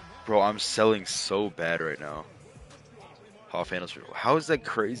 Bro, I'm selling so bad right now. Half handles. How is that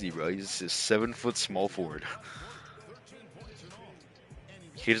crazy, bro? He's a 7-foot small forward.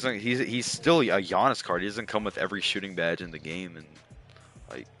 He doesn't. He's still a Giannis card. He doesn't come with every shooting badge in the game, and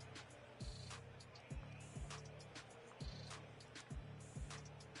like.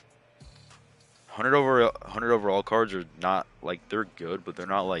 Hundred overall cards are not like they're good, but they're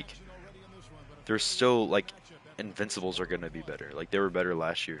not like they're still like Invincibles are gonna be better. Like they were better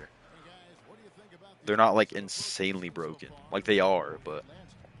last year. They're not like insanely broken. Like they are, but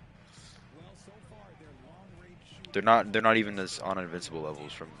they're not even as on Invincible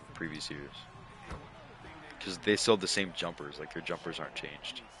levels from previous years. Because they still have the same jumpers. Like their jumpers aren't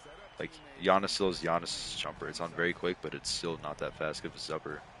changed. Like Giannis still has Giannis' jumper. It's on very quick, but it's still not that fast because it's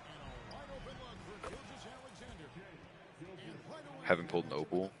upper. Haven't pulled an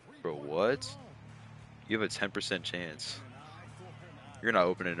opal, bro. What? You have a 10% chance. You're not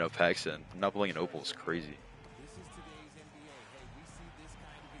opening enough packs then. Not pulling an opal is crazy.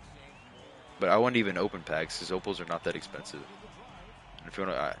 But I wouldn't even open packs because opals are not that expensive. And if you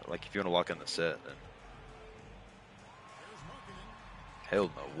wanna if you wanna lock in the set, then hell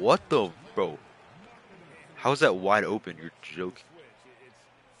no. What the bro? How is that wide open? You're joking. It's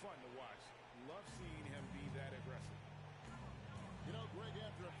fun to watch. Love seeing him be that aggressive. You know, Greg,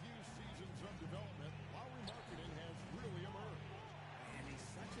 after a few seasons of development, Lowry Marketing has really emerged. And he's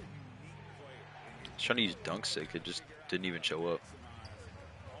such a unique player. Trying to use dunk stick, it just didn't even show up.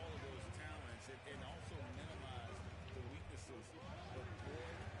 All of those talents and also minimize the weaknesses of Boyd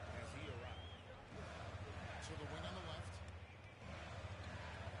as he arrived. To the wing on the left.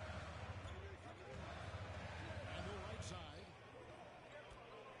 And the right side.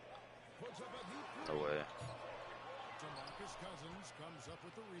 Puts up a deep No way. DeMarcus Cousins comes up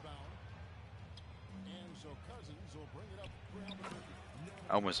with the rebound. And so Cousins will bring it up for Albuquerque.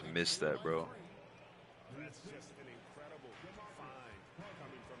 I almost missed that, bro. That's just an incredible find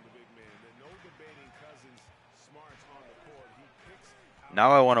coming from the big man. No debating Cousins' smarts on the court. He picks out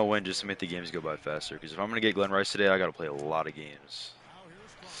Now I want to win just to make the games go by faster. Because if I'm gonna get Glenn Rice today, I gotta play a lot of games.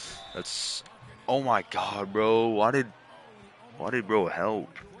 That's. Oh my God, bro. Why did bro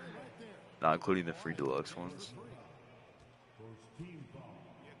help? Not including the free deluxe ones.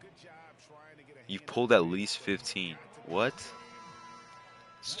 good job trying to get ahead. You've pulled at least 15. What?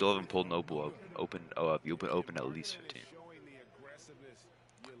 Still haven't pulled Noble up. Open. Oh, you open at least 15.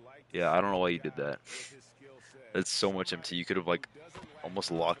 Yeah, I don't know why you did that. That's so much MT. You could have like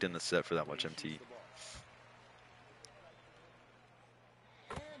almost locked in the set for that much MT.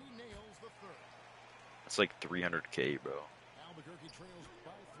 And he nails the third. It's like 300K, bro. Albuquerque trails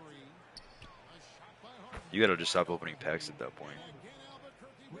by 3. A shot by Harden. You gotta just stop opening packs at that point. Again,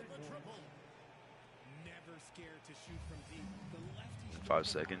 Albuquerque with the triple. Never scared to shoot from deep. The lefty's In 5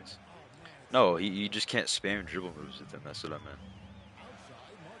 seconds. No, he just can't spam dribble moves with him. That's what I meant.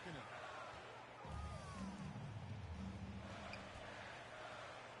 Outside, marking it.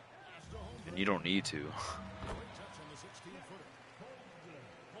 Pass to Holmgren. And you don't need to. Great touch on the 16-footer.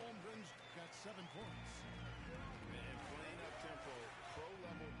 Holmgren's got 7 points. And playing up tempo,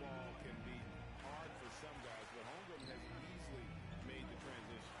 pro-level ball can be hard for some guys, but Holmgren has easily made the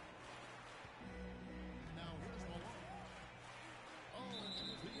transition. Now here's Malone. Oh,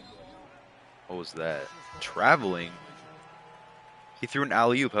 there's the alley-oop. What was that? Traveling? He threw an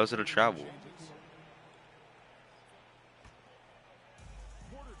alley-oop. How's it a travel?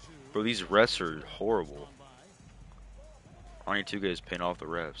 Quarter 2. Bro, these refs are horrible. Gone by. Ani 2K is paying off the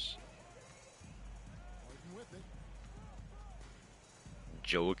refs. Harden with it.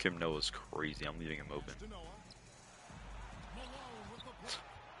 Joakim Noah's crazy. I'm leaving him open. To Noah. Malone with the push.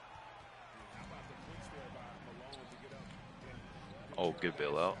 How about the push there by Malone to get up and Oh, good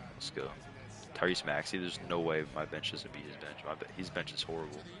bailout. Let's go. Tyrese Maxey, there's no way my bench doesn't beat his bench. His bench is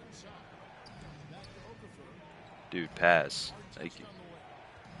horrible. Dude, pass. Thank you.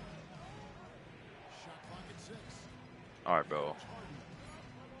 Shot clock at 6. Alright, bro.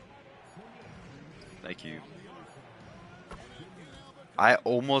 Thank you. I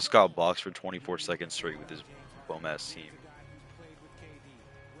almost got boxed for 24 seconds straight with this bum-ass team.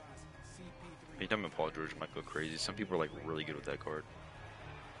 Anytime Paul George might go crazy. Some people are like really good with that card.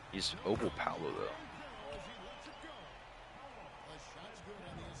 He's Opal Paolo though. As he lets it go. A shot's good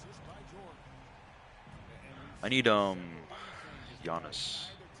on the assist by Jordan. I need Giannis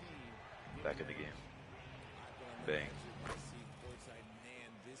back in the game. Bang.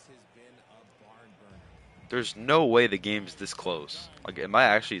 There's no way the game's this close. Like, am I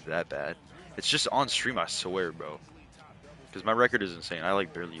actually that bad? It's just on stream, I swear, bro. Because my record is insane. I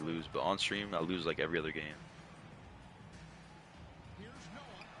like barely lose, but on stream, I lose like every other game.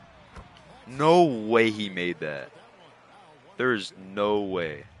 No way he made that. There is no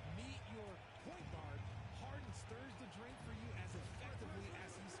way. Meet your point guard. Harden stirs the drink for you as effectively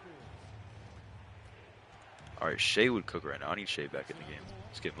as he scores. All right, Shea would cook right now. I need Shea back in the game.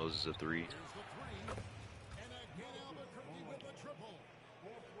 Let's get Moses a 3. Here's the 3. And again, Albuquerque with the triple.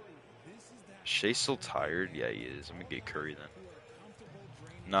 This is that Shea's still tired? Yeah, he is. I'm gonna get Curry then. comfortable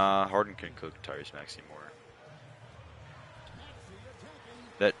drain. Nah, Harden can cook Tyrese Maxey more. Maxey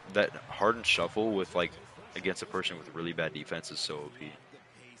attacking. That Harden shuffle with like against a person with really bad defense is so OP. The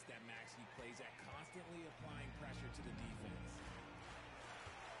pace that Maxey plays at, constantly applying pressure to the defense.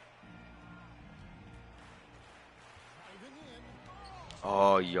 Driving in.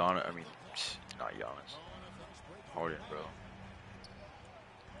 Oh, Giannis. I mean, not Giannis. Oh, and a fast break. Harden, bro.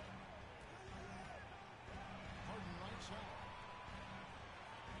 Harden right side.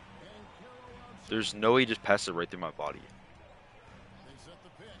 And Carroll outside. There's no way he just passed it right through my body. They set the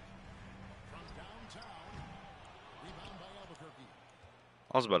pick. From downtown. Rebound by Albuquerque.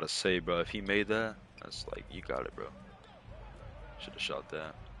 I was about to say, bro, if he made that, that's like, you got it, bro. Should have shot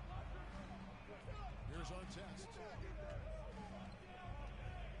that. Here's our test.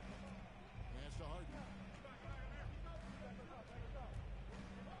 Pass to Harden.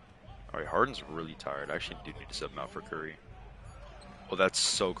 All right, Harden's really tired. I actually do need to sub him out for Curry. Oh, that's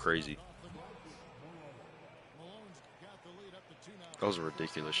so crazy. Malone's got the lead up to 2 now. That was a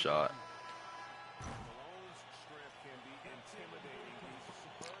ridiculous shot. Malone's strength can be intimidating. He's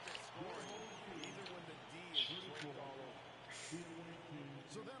superb at scoring, even when the D is playing all over.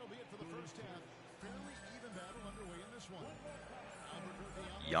 So that'll be it for the first half. Fairly even battle underway in this one.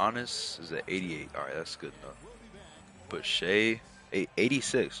 Albuquerque out. Giannis is at 88. All right, that's good enough. We'll be back. But Shea,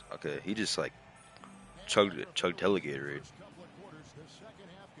 86. Okay, he just like chugged Gatorade. First couple of quarters, the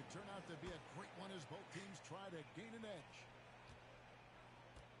second half could turn out to be a great one as both teams try to gain an edge.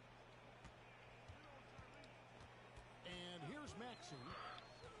 And here's Maxey.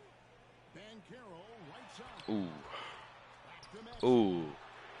 Banchero right side. Ooh, Back to Maxey ooh,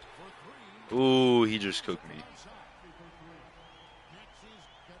 for 3. ooh, he just cooked me. Outside. Maxey's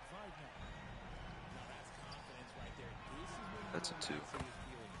got 5 now. Now that's confidence right there. This is when That's a 2. Maxey is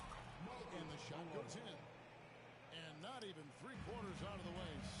feeling. And the shot goes in. And not even 3 quarters out of the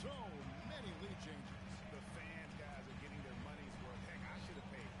way. So Many lead changes. The fans, guys, are getting their money's worth. Heck, I should have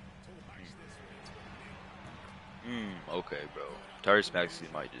paid twice this way. It's gonna be Okay, bro. Tyrese Maxey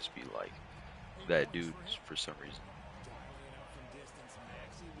might just be like that dude for some reason.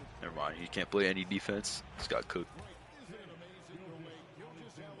 Never mind. He can't play any defense. He's got cooked. Isn't it amazing the way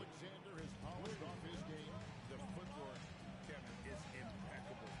Gilgeous Alexander has polished off his game? the footwork, Kevin, is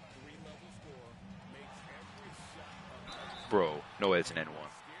impeccable. 3-level score makes every shot Bro, no way it's an N1.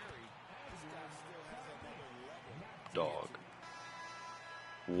 scary. This guy still has another level. Dog.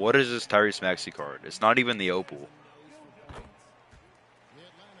 What is this Tyrese Maxey card? It's not even the Opal. The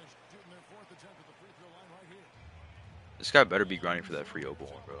Atlanta shooting their fourth attempt at the free throw line right here. This guy better be grinding for that free Opal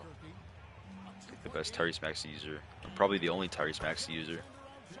one, bro. The best Tyrese Maxey user. I'm probably the only Tyrese Maxey user.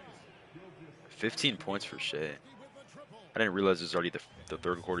 15 points for Shea. I didn't realize it was already the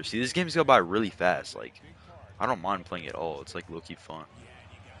third quarter. See, this game's go by really fast. Like, I don't mind playing it all. It's like low-key fun.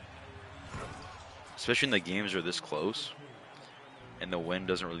 Especially when the games are this close. And the win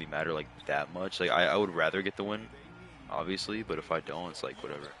doesn't really matter like that much. Like, I would rather get the win, obviously. But if I don't, it's like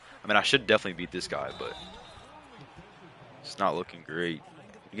whatever. I mean, I should definitely beat this guy, but it's not looking great.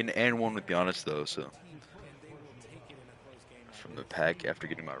 You can end one with Giannis, though, so. From the pack after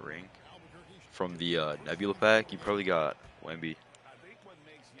getting my ring. From the Nebula pack, you probably got Wemby.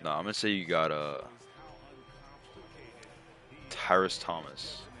 No, I'm going to say you got Tyrese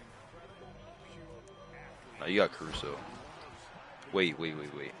Thomas. No, you got Caruso. Wait.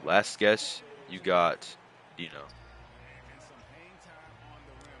 Last guess, you got Dino.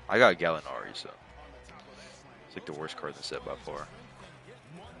 I got Gallinari, so. It's like the worst card in the set by far.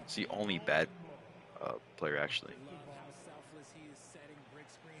 It's the only bad player, actually.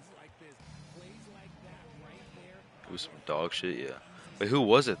 It was some dog shit, yeah. But who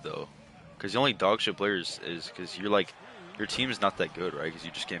was it, though? Because the only dog shit players is because you're like, your team's not that good, right? Because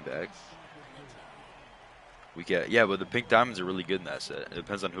you just came back. Yeah, but the pink diamonds are really good in that set. It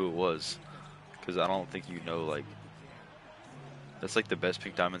depends on who it was. Because I don't think you know, like, that's like the best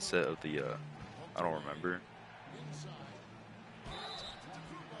pink diamond set of the, I don't remember.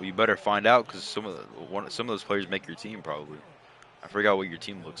 Well, you better find out because some of those players make your team probably. I forgot what your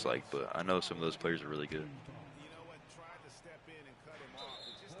team looks like, but I know some of those players are really good. You know what? Tried to step in and cut him off.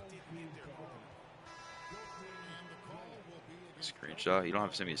 It just didn't get there quick enough. Screenshot? You don't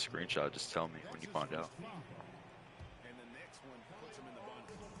have to send me a screenshot. Just tell me when you find out. And the next one puts him in the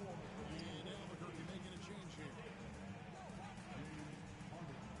bundle. And Albuquerque making a change here.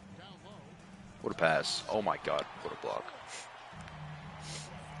 Down low. What a pass. Oh my god. What a block.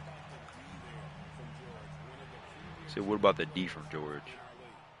 So what about the D from George?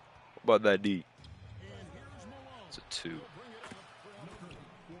 What about that D? It's a 2.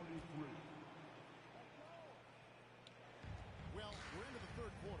 Well, we're into the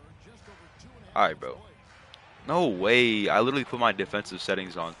third quarter, just over 2.5 Alright, bro. No way. I literally put my defensive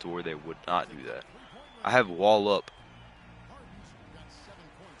settings on to where they would not do that. I have wall up. got 7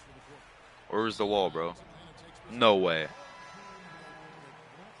 points for the quarter. Where's the wall, bro? No way.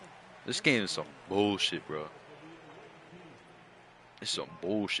 This game is some bullshit, bro. It's some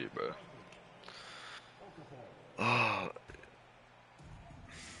bullshit, bro. Right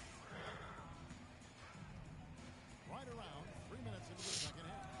around 3 minutes into the second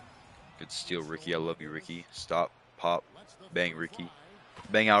half. Good steal, Ricky. I love you, Ricky. Stop, pop, bang, Ricky.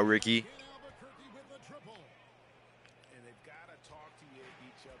 Bang out, Ricky. Albuquerque with the triple. And they've got to talk to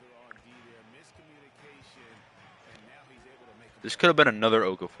each other on D there. Miscommunication. And now he's able to make a This could have been another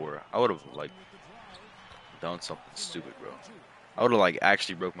Okafor. I would have, like, done something stupid, bro. I would have, like,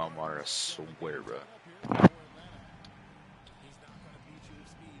 actually broke my monitor. I swear, bro.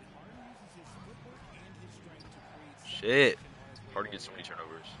 Shit. Hard to get so many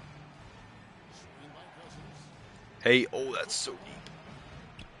turnovers. Hey, oh, that's so deep.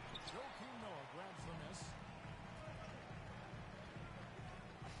 Joakim Noah grabs the miss.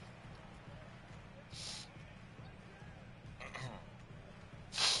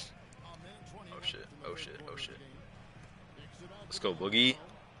 A minute 20 Oh left shit, in the oh third shit, oh quarter of shit. the game. Kicks it out Let's to go, the Boogie.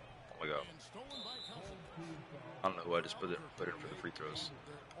 Oh my god. and stolen by Cousins. I don't know who I just put in for the free throws.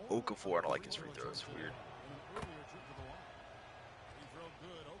 Okafor, I don't like his free throws. It's weird. An earlier trip to the line. Free throw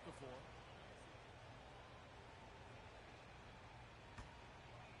good, Okafor.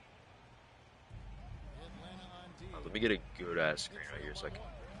 Atlanta on D. Let me get a good ass screen right here so I can.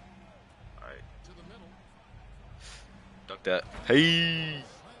 Alright, To the middle. dunk that. Hey!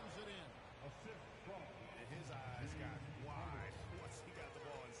 Slams it in. And his eyes got wide once he got the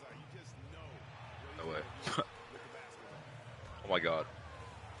ball inside. You just know No way. with the basketball. Oh my god.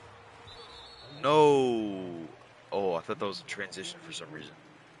 No! Oh, I thought that was a transition for some reason.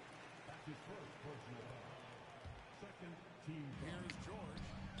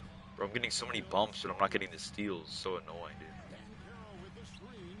 Bro, I'm getting so many bumps, but I'm not getting the steals. So annoying, dude. Banchero with the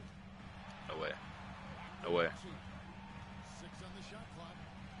screen. No way. No way. 6 on the shot clock.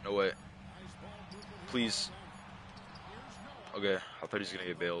 No way. Nice ball movement here Please. by Atlanta. Here's Noah. Okay, I thought he was gonna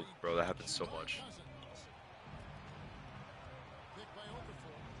get bailed. Bro, that happens so much. Cousins. Picked by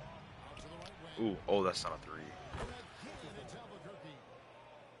Okafor. Out to the right wing. Ooh, oh, that's not a 3. And it's Albuquerque.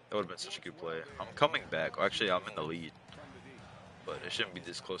 That would have been such a good play. I'm coming back. Actually, I'm in the lead. But it shouldn't be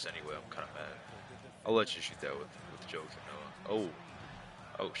this close anyway. I'm kind of mad. I'll let you shoot that with Joe Noah. Oh.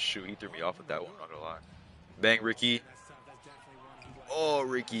 Oh, shoot. He threw me off with that one. Not gonna lie. Bang, Ricky. Oh,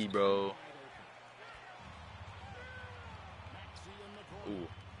 Ricky, bro. Ooh.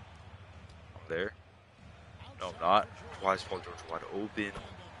 I'm there. No, I'm not. Why is Paul George wide open?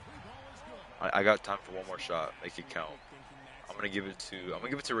 I got time for one more shot. Make it count. I'm gonna give it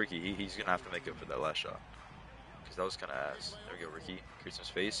to Ricky. He's gonna have to make it for that last shot. Because that was kind of ass. There we go, Ricky. Create some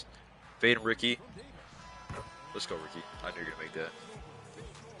space. Fade him, Ricky. Let's go, Ricky. I knew you were gonna make that.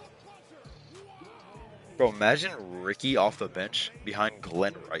 Bro, imagine Ricky off the bench behind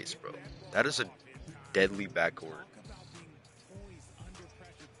Glenn Rice, bro. That is a deadly backcourt.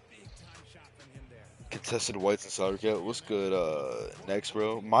 Contested whites and salary cap. What's good? Next,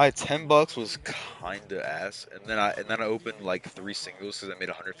 bro. My $10 was kinda ass, and then I opened like 3 singles because I made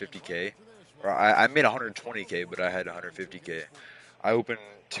 150K. Or I made 120K, but I had 150K. I opened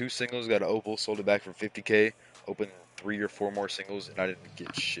 2 singles, got an opal, sold it back for 50K. Opened 3 or 4 more singles, and I didn't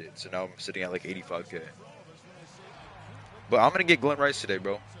get shit. So now I'm sitting at like 85K. But I'm gonna get Glenn Rice today,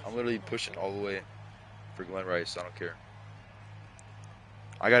 bro. I'm literally pushing all the way for Glenn Rice. I don't care.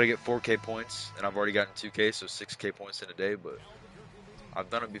 I gotta get 4K points, and I've already gotten 2K, so 6K points in a day. But I've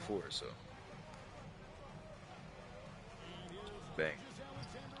done it before, so bang.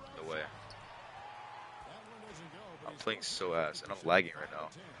 No way. I'm playing so ass, and I'm lagging right now.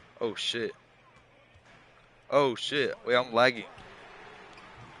 Oh shit. Oh shit. Wait, I'm lagging.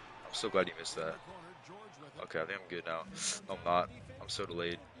 I'm so glad you missed that. Okay, I think I'm good now. No, I'm not. I'm so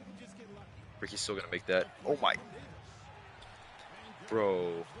delayed. Ricky's still gonna make that. Oh my.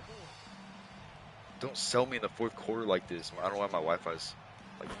 Bro. Don't sell me in the 4th quarter like this. I don't know why my Wi-Fi's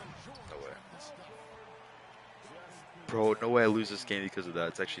like, no way. Bro, no way I lose this game because of that.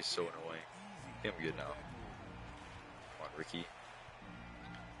 It's actually so annoying. I think I'm good now. Come on, Ricky.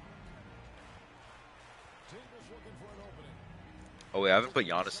 Oh wait, I haven't put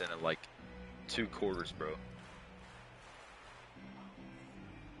Giannis in like 2 quarters, bro.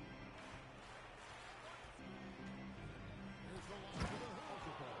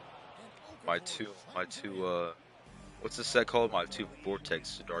 My two, what's the set called? My 2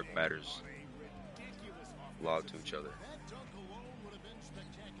 Vortex Dark Matters loud to each other.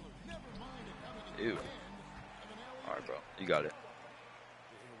 Ew. Alright, bro. You got it.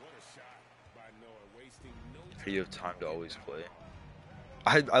 How do you have time to always play?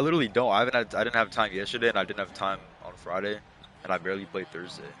 I literally don't. I didn't have time yesterday, and I didn't have time on Friday, and I barely played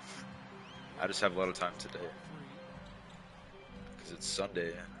Thursday. I just have a lot of time today. Because it's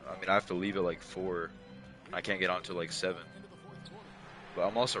Sunday. I mean, I have to leave at like 4. I can't get on till like 7. But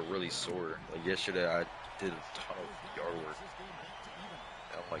I'm also really sore. Like yesterday, I did a ton of yard work.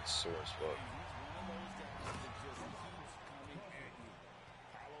 And I'm like sore as fuck.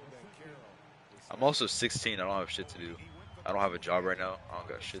 I'm also 16. I don't have shit to do. I don't have a job right now. I don't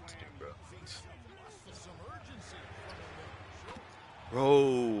got shit to do, bro.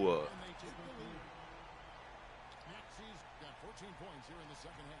 Bro.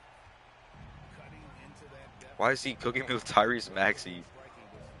 Why is he cooking me with Tyrese Maxey?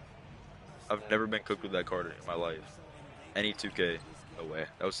 I've never been cooked with that card in my life. Any 2K. No way.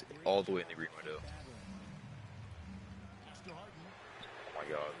 That was all the way in the green window. Oh my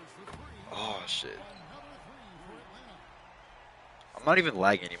god. Oh shit. I'm not even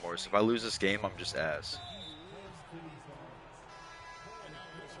lagging anymore, so if I lose this game, I'm just ass.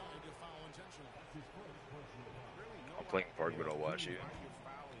 I'm playing Park, but I'll watch you.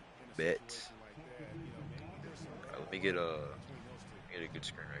 Bet. Alright, let me get a good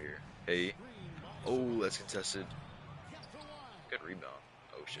screen right here. Hey. Oh, that's contested. Good rebound.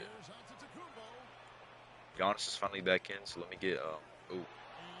 Oh shit. Giannis is finally back in, so let me get oh.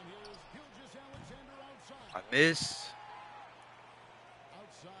 I missed.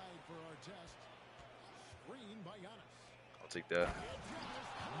 I'll take that.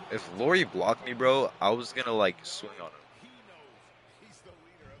 If Laurie blocked me, bro, I was gonna like swing on him. He's the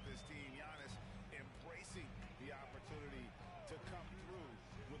leader of this team. Giannis embracing the opportunity to come through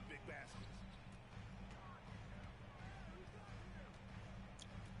with big baskets.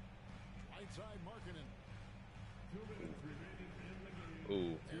 Right side Markkanen.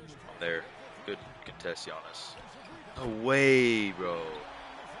 Ooh. I'm there. Good contest, Giannis. No way, bro.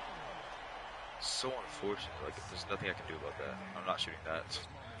 So unfortunate. Like, there's nothing I can do about that. I'm not shooting that.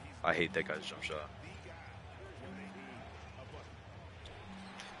 I hate that guy's jump shot.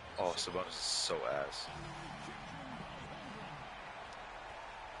 Oh, Sabonis is so ass.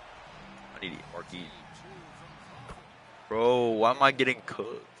 I need to eat Marquis. Bro, why am I getting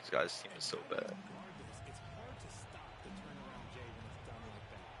cooked? This guy's team is so bad. Regardless, it's hard to stop the turnaround, Jay, when it's done like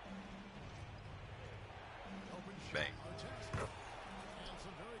that. Bang. And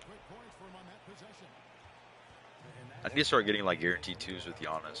some very quick points for him on that possession. I need to start getting like guaranteed twos with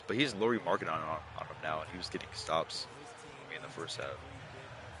Giannis, but he's lowering market on him now, and he was getting stops in the first half.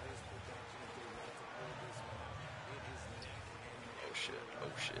 Oh shit!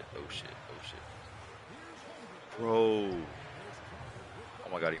 Oh shit! Oh shit! Oh shit! Bro! Oh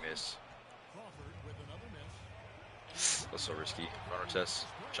my God, he missed. Crawford with another miss. That's so risky. Runner test.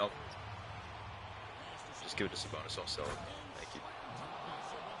 Jump. Just give it to Sabonis. Don't sell it. Thank you.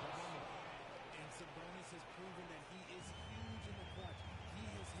 And Sabonis has proven that he is huge in the clutch. He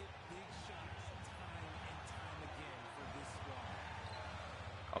has hit big shots time and time again for this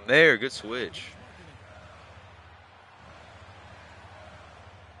squad. I'm there. Good switch.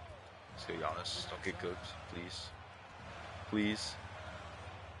 Let's go, Giannis. Don't get cooked, please. Please.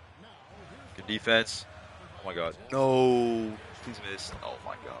 Good defense. Oh my God. No. Please miss. Oh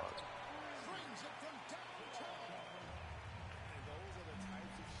my God. And those are the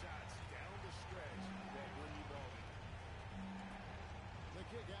types of shots down the stretch that win you ball games. The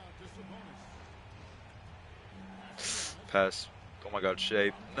kick out to Sabonis. Pass. Oh my God,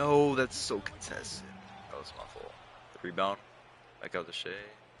 Shea. No, that's so contested. That was my fault. The rebound. Back out to Shea.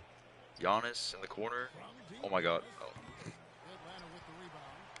 Giannis in the corner. Oh my God. Oh. Atlanta with the rebound.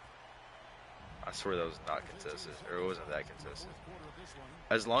 I swear that was not contested. Or it wasn't that contested. Fourth quarter of this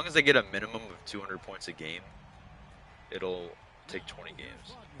one. As long as they get a minimum of 200 points a game, it'll take 20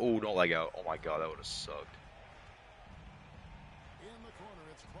 games. Oh, don't lag out. Oh my God, that would have sucked. In the corner,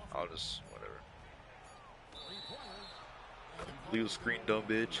 it's Crawford. I'll just, whatever. Legal screen, dumb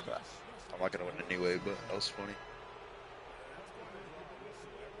bitch. I'm not gonna win anyway, but that was funny.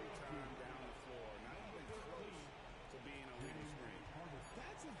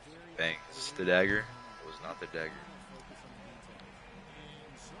 Bang. Is this the dagger? It was not the dagger.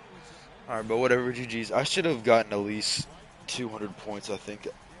 Alright, but whatever, GG's. I should have gotten at least 200 points, I think.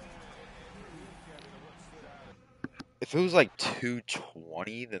 If it was like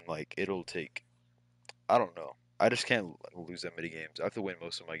 220, then like it'll take, I don't know. I just can't lose that many games. I have to win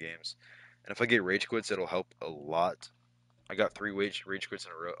most of my games. And if I get rage quits, it'll help a lot. I got 3 rage quits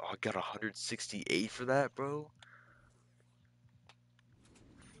in a row. Oh, I got 168 for that, bro.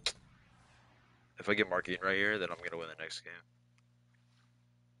 If I get Marquine right here, then I'm going to win the next game.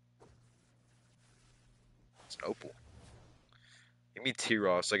 It's an Opal. Give me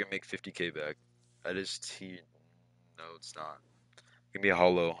T-Ross so I can make 50k back. That is T... No, it's not. Give me a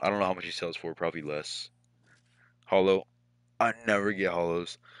hollow. I don't know how much he sells for. Probably less. Hollow. I never get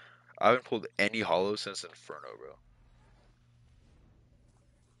hollows. I haven't pulled any hollows since Inferno, bro.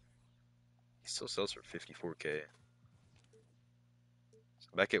 He still sells for 54k. So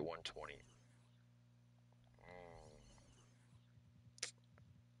I'm back at 120.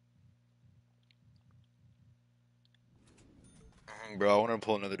 Bro, I want to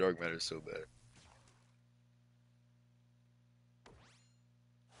pull another Dark Matter so bad.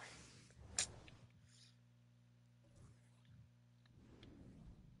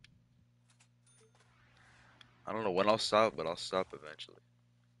 I don't know when I'll stop, but I'll stop eventually.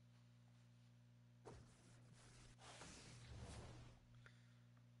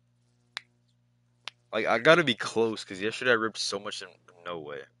 Like, I gotta be close, because yesterday I ripped so much in... No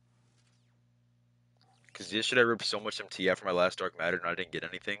way. Because yesterday I ripped so much MT after my last Dark Matter and I didn't get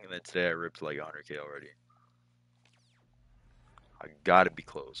anything, and then today I ripped like 100k already. I gotta be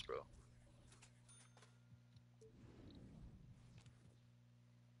close, bro.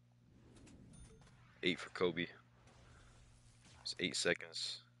 Eight for Kobe. It's 8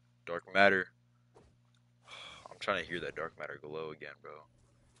 seconds. Dark Matter. I'm trying to hear that Dark Matter glow again, bro.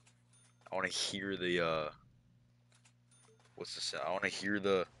 I want to hear the, what's the sound? I want to hear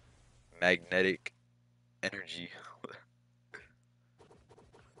the magnetic energy.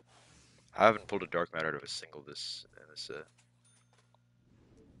 I haven't pulled a Dark Matter out of a single this in this set.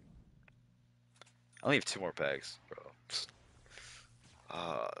 I only have 2 more packs, bro.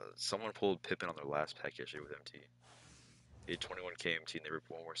 Someone pulled Pippin on their last pack yesterday with MT. He had 21k MT and they ripped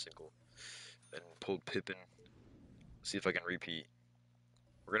 1 more single. And pulled Pippin. See if I can repeat.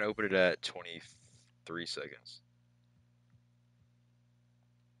 We're gonna open it at 23 seconds.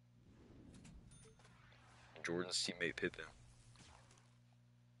 Jordan's teammate Pippen.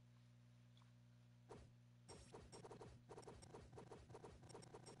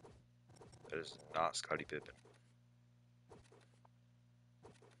 That is not Scottie Pippen.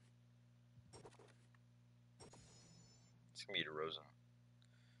 It's gonna be DeRozan.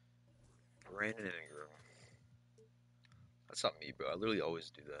 Brandon Ingram. That's not me, bro. I literally always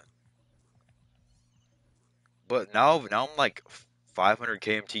do that. But now I'm like 500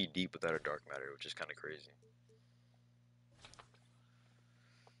 KMT deep without a dark matter, which is kind of crazy.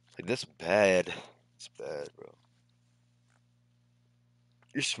 Like that's bad. It's bad, bro.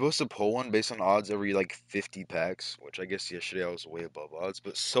 You're supposed to pull one based on odds every like 50 packs, which I guess yesterday I was way above odds,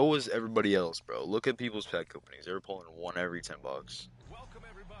 but so is everybody else, bro. Look at people's pack openings. They're pulling one every 10 bucks, Welcome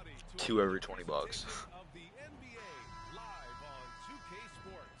everybody to two another every 20 bucks. presentation of the NBA live on 2K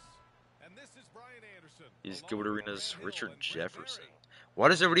Sports. And this is Brian Anderson. These along Gilbert with Arenas, Grant Hill Richard and Brent Jefferson. Barry. Why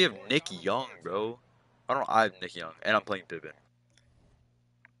does everybody have Your Nick common Young, sponsor. bro? I have Nick Young, and I'm playing Pippen.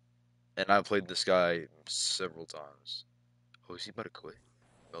 And I've played this guy several times. Oh, is he about to quit?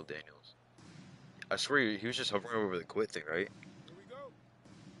 Mel Daniels. I swear he was just hovering over the quit thing, right? Here we go.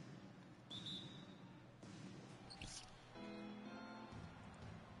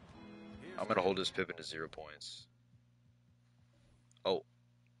 I'm gonna hold this Pippen to 0 points. Oh,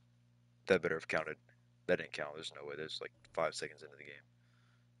 that better have counted. That didn't count. There's no way. There's like 5 seconds into the game.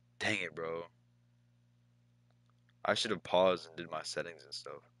 Dang it, bro. I should have paused and did my settings and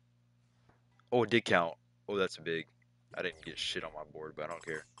stuff. Oh, it did count. Oh, that's big. I didn't get shit on my board, but I don't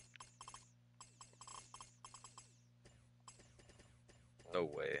care. No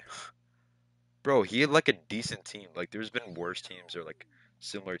way. Bro, he had like a decent team. Like, there's been worse teams or like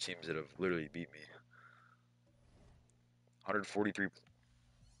similar teams that have literally beat me. 143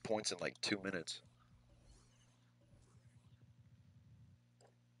 points in like 2 minutes.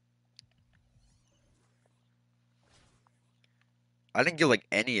 I didn't get like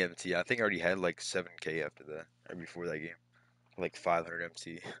any MT. I think I already had like 7K after that, or before that game. Like 500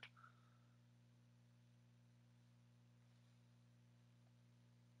 MT.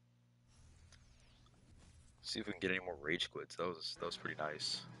 See if we can get any more rage quits. That was pretty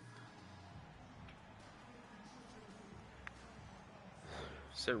nice.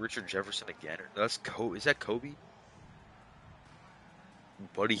 Is that Richard Jefferson again? That's Kobe. Is that Kobe?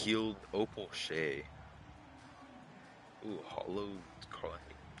 Buddy Hield, Opal Shea. Ooh, Hollow Carl.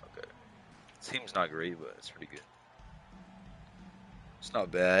 Okay. Team's not great, but it's pretty good. It's not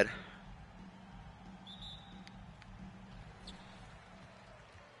bad.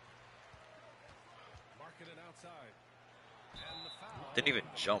 Marking it outside. And the foul. Didn't even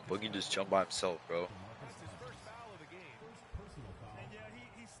jump. Boogie just jumped by himself, bro. That's his first foul of the game. And yeah,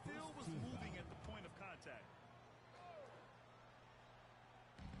 he still was moving at the point of contact.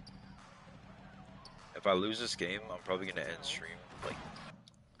 If I lose this game, I'm probably gonna end stream. Like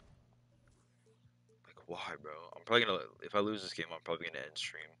why, bro? I'm probably gonna. If I lose this game, I'm probably gonna end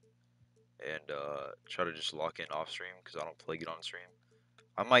stream and try to just lock in off stream because I don't play it on stream.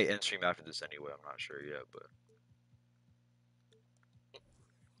 I might end stream after this anyway. I'm not sure yet, but.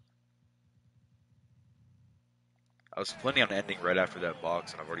 I was planning on ending right after that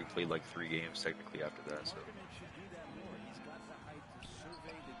box, and I've already played like 3 games technically after that. So. Markkanen should do that more. He's got the height to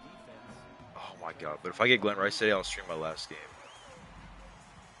survey the defense. Oh my god! But if I get Glenn Rice today, I'll stream my last game.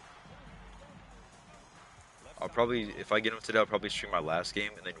 I'll probably, if I get him today, I'll probably stream my last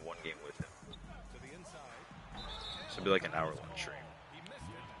game and then 1 game with him. To the inside. So it'll be like an hour-long stream. He missed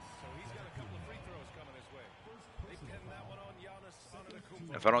it, so he's got a couple of free throws coming his way. They pin that one on Giannis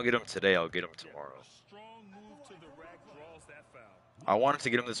Antetokounmpo. If I don't get him today, I'll get him tomorrow. A strong move to the rack draws that foul. I wanted to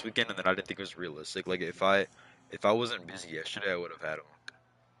get him this weekend, and then I didn't think it was realistic. Like if I wasn't busy yesterday, I would have had him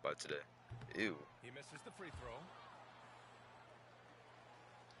by today. Ew. He misses the free throw.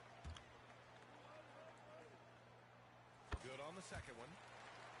 Good on the second one.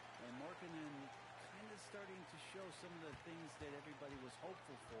 And Markkanen kind of starting to show some of the things that everybody was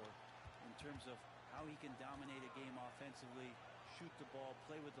hopeful for in terms of how he can dominate a game offensively, shoot the ball,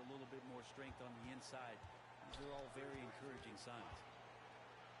 play with a little bit more strength on the inside. These are all very encouraging signs.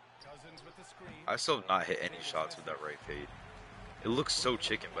 Cousins with the screen. I still have not hit any shots with that right fade. It looks so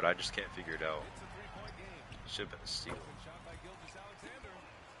chicken, but I just can't figure it out. It's a three-point game. Should have been a steal. Open shot by Gilgeous-Alexander.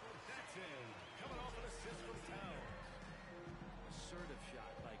 That's in. Coming off an assist from Towns. Assertive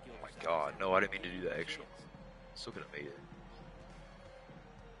shot by Oh Gilgeous. my god, no, I didn't mean to do that extra. Still could have made it.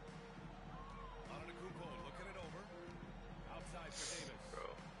 Antetokounmpo looking it over. Outside for Davis. Bro.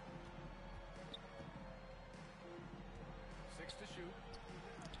 6 to shoot.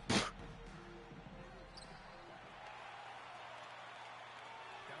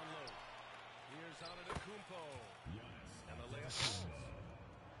 Down low. Here's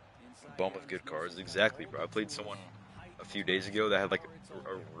Bum with good cards. Exactly, bro. I played someone a few days ago that had like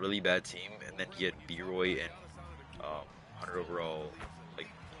a really bad team, and then he had B-Roy and 100 overall, like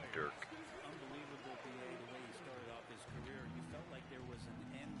Dirk. Unbelievable, BA, the way he started off his career. You felt like there was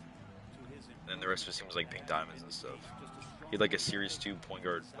an end to his And then the rest of his team was like pink diamonds and stuff. He had like a Series 2 point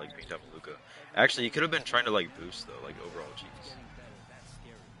guard, like pink diamond Luka. Actually, he could have been trying to like boost though, like overall G's.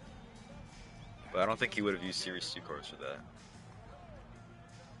 But I don't think he would have used Series 2 cards for that.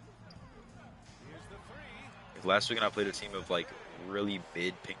 Like last weekend I played a team of like really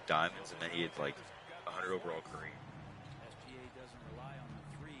mid pink diamonds, and then he had like 100 overall Kareem. SGA doesn't rely on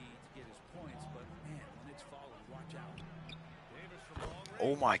the three to get his points, but man, when it's falling, watch out.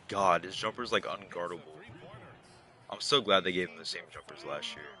 Oh my god, his jumper's like unguardable. I'm so glad they gave him the same jumpers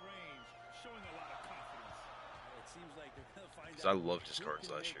last year. It seems like they're going to find Because I out loved his who cards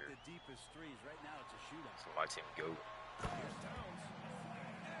can last make year. the deepest threes. Right now, it's a shootout. So my team go.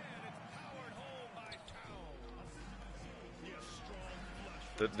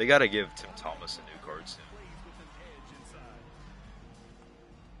 They gotta give Tim Thomas a new card soon.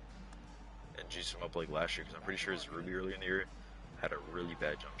 And juice him up like last year, because I'm pretty sure his Ruby earlier in the year had a really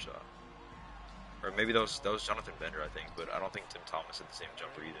bad jump shot. Or maybe that was Jonathan Bender, I think, but I don't think Tim Thomas had the same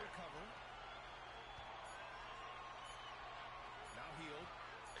jumper either.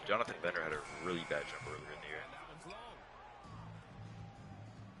 And Jonathan Bender had a really bad jumper earlier in the year.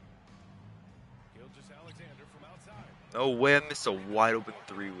 No way, I missed a wide open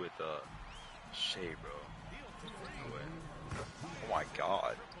three with Shea, bro. No way. Oh my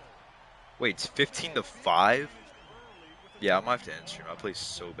god. Wait, it's 15-5? Yeah, I might have to end stream. I play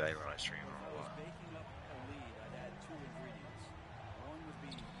so bad when I stream. I don't know why. Baking up a lead, I'd add two ingredients. One would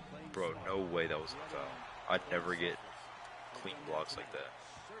be playing Bro, smart. no way that was The a other foul. one, I'd never get clean blocks like that.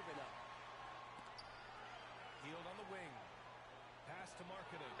 serve it up. Healed on the wing. Pass to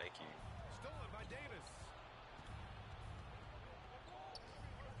Markkanen. Thank you. Stolen by Davis.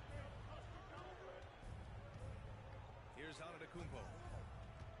 Here's Antetokounmpo.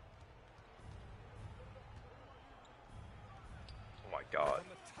 Oh my god.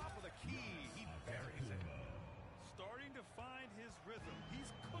 From the top of the key, he buries it. Starting to find his rhythm. He's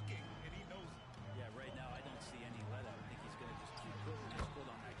cooking, and he knows it. Yeah, right now I don't see any let up. I think he's going to just keep putting his foot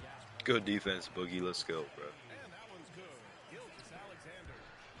on that gas pedal. Good defense, Boogie. Let's go, bro. And that one's good. Gilgeous-Alexander.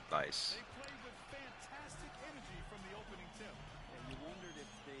 Nice. They played with fantastic energy from the opening tip. And you wondered if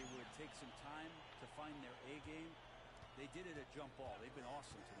they would take some time to find their A game. They did it at jump ball. They've been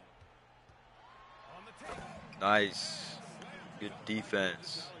awesome tonight. On the take. Nice. Good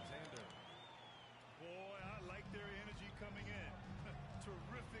defense. Alexander. Boy, I like their energy coming in.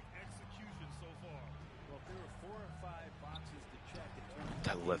 Terrific execution so far. Well, if there were 4 or 5 boxes to check in terms of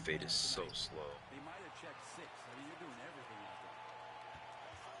That left fade is so slow. they might have checked 6. I mean, you're doing everything out there.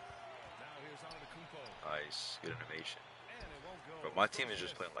 Now here's Antetokounmpo. Nice. Good animation. And it won't go. Bro, my team is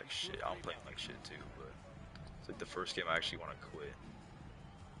just playing like shit. I'm playing like shit too, but it's like the first game I actually want to quit.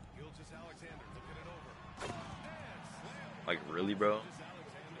 Gilgeous-Alexander looking it over. And slam. Like, really, bro?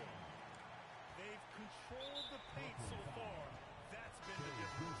 Gilgeous-Alexander. They've controlled the paint so far. That's been the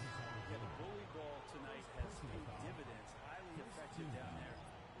difference. Yeah, the bully ball tonight has paid dividends. Highly effective down there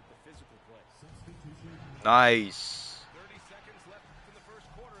with the physical play. Nice. 30 seconds left in the first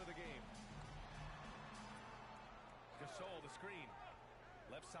quarter of the game. Gasol, the screen.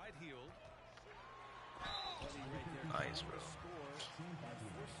 Left side healed. Buddy right there Nice, bro. score by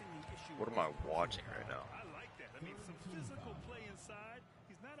forcing the issue. What am I watching right now? I like that. I mean, some physical play inside.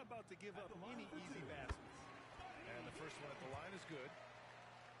 He's not about to give up any easy baskets. And the first one at the line is good.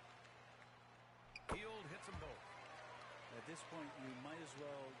 Healed hits them both. At this point, you might as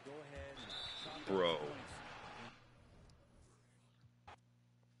well go ahead and chop up Bro. the points.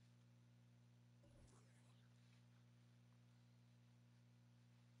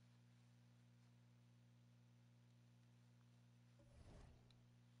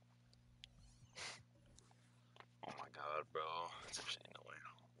 Oh my god, bro. That's actually annoying.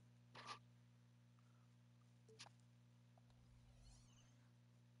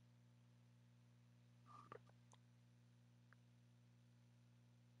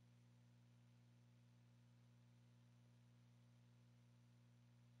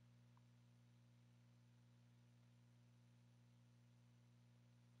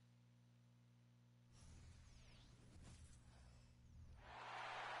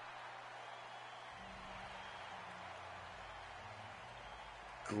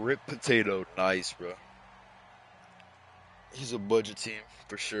 Grip potato, nice, bro. He's a budget team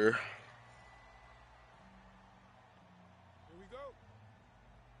for sure. Here we go.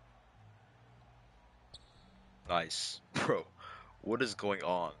 Nice. Bro, what is going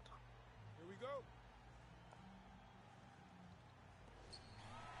on? Here we go.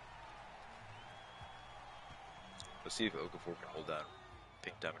 Let's see if Okafor can hold down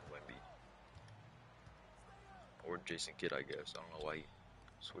Pink Diamond Wemby. Or Jason Kidd, I guess. I don't know why he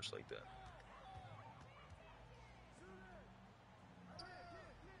switched like that.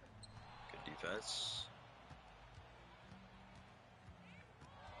 Good defense.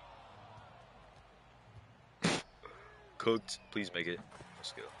 Cooked. Please make it.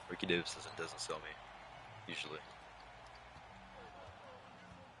 Let's go. Ricky Davis doesn't sell me. Usually.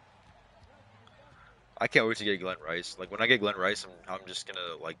 I can't wait to get Glenn Rice. Like, when I get Glenn Rice, I'm just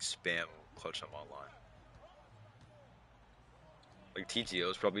gonna, like, spam Clutch Him online. Like, TTO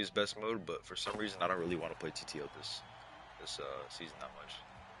is probably his best mode, but for some reason, I don't really want to play TTO this season that much.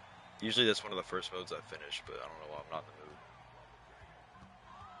 Usually that's one of the first modes I finish, but I don't know why I'm not in the mood.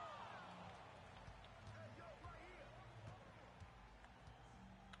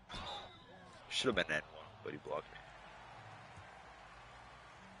 Should have been N1, but he blocked me.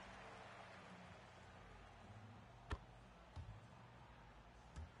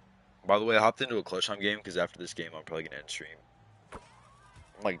 By the way, I hopped into a Clutch Time game because after this game, I'm probably gonna end stream. I'm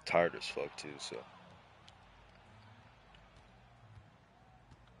like tired as fuck too, so.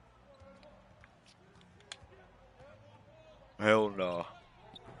 Hell no.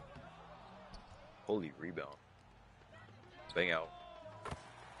 Holy rebound. Bang out.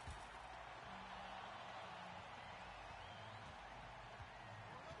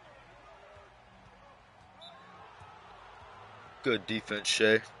 Good defense,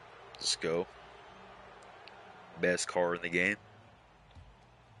 Shea. Let's go. Best car in the game.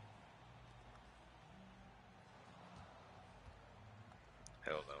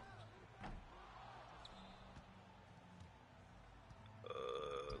 Hell no.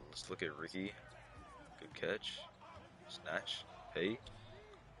 Let's look at Ricky. Good catch. Snatch. Hey.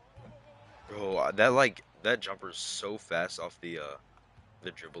 Bro, that jumper is so fast off the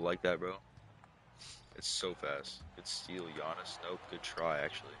dribble like that, bro. It's so fast. Good steal, Giannis. Nope, good try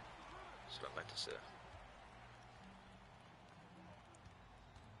actually. That's what I meant to say.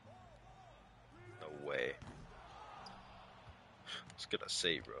 No way. I was gonna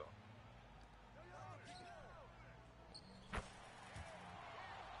say, bro.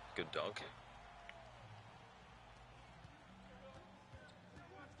 Good dunk.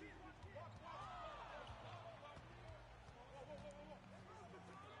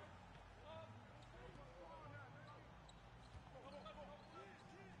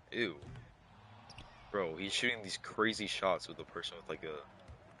 Ew. Bro, he's shooting these crazy shots with a person with like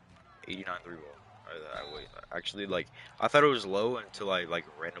a 89 3 ball. Wait, actually, like, I thought it was low until I like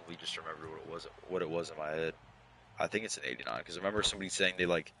randomly just remembered what it was in my head. I think it's an 89 because I remember somebody saying they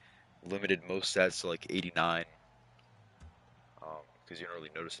like limited most stats to like 89, because you don't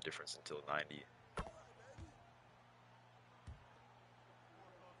really notice a difference until 90.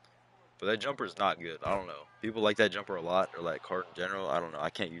 But that jumper is not good. I don't know. People like that jumper a lot, or that card in general. I don't know. I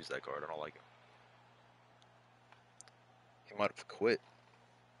can't use that card. I don't like him. He might have quit.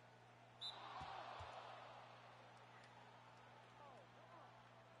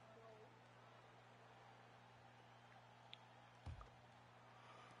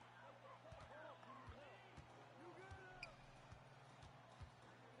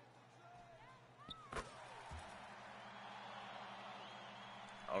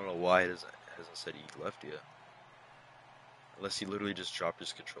 I don't know why it hasn't said he left yet. Unless he literally just dropped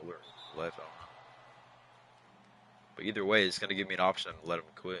his controller and left. I don't know. But either way, it's gonna give me an option to let him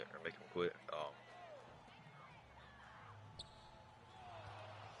quit or make him quit.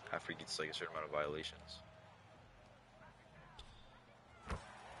 After he gets like a certain amount of violations.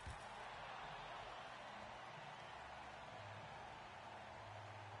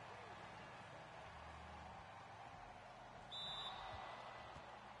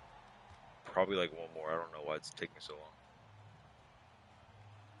 Probably like one more. I don't know why it's taking so long.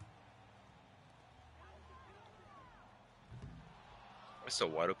 Missed a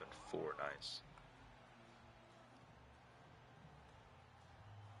wide open 4. Nice.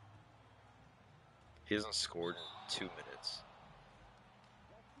 He hasn't scored in 2 minutes.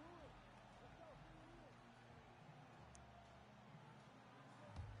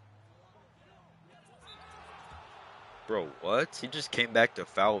 Bro, what? He just came back to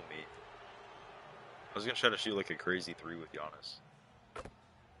foul me. I was gonna try to shoot like a crazy 3 with Giannis.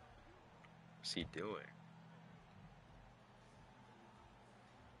 What's he doing?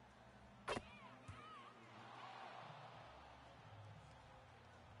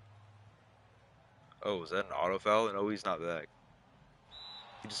 Oh, is that an auto foul? No, he's not back.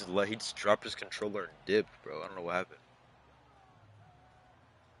 He just dropped his controller and dipped, bro. I don't know what happened.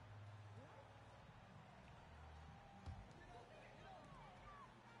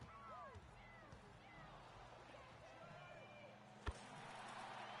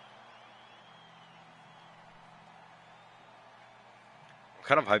 I'm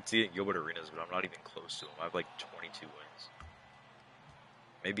kind of hyped to get Gilbert Arenas, but I'm not even close to him. I have like 22 wins,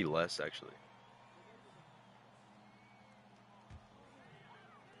 maybe less actually.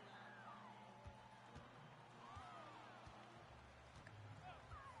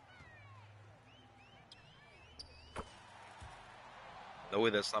 No way,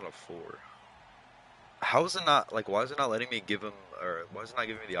 that's not a four. How is it not like? Why is it not letting me give him, or why is it not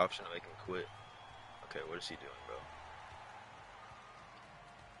giving me the option to make him quit? Okay, what is he doing, bro?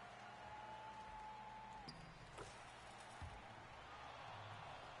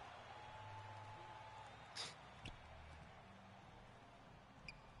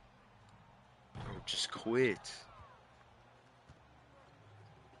 Bro, just quit.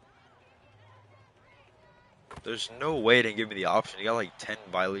 There's no way it didn't give me the option. He got like 10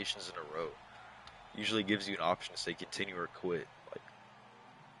 violations in a row. Usually gives you an option to say continue or quit. Like,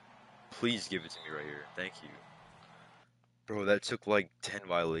 please give it to me right here. Thank you. Bro, that took like 10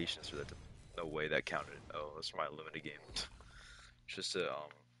 violations for that to... No way that counted. Oh, that's my limited game. It's just a, I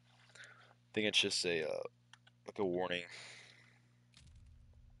think it's just a, like a warning.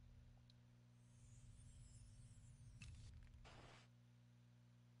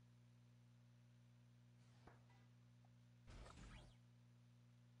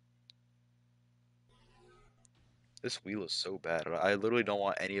 This wheel is so bad. I literally don't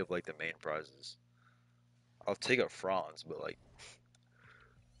want any of like the main prizes. I'll take a Franz, but like,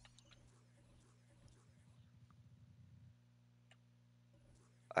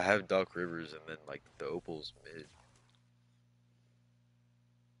 I have Doc Rivers and then like the Opal's mid.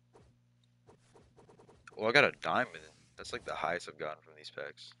 Well, I got a diamond. That's like the highest I've gotten from these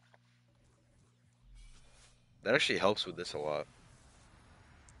packs. That actually helps with this a lot.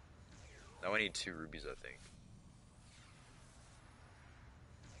 Now I need 2 rubies, I think.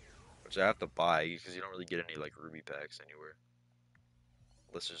 Which I have to buy because you don't really get any like ruby packs anywhere.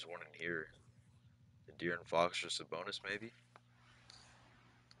 Unless there's one in here. The Deer and Fox, just a bonus maybe.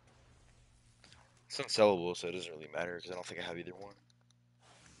 It's unsellable, so it doesn't really matter because I don't think I have either one.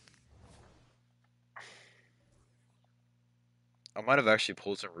 I might have actually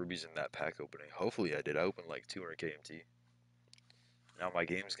pulled some rubies in that pack opening. Hopefully I did. I opened like 200 KMT. Now my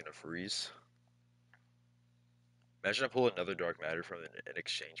game's gonna freeze. Imagine I pull another Dark Matter from an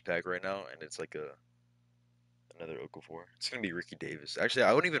exchange pack right now, and it's like another Okafor. It's gonna be Ricky Davis. Actually,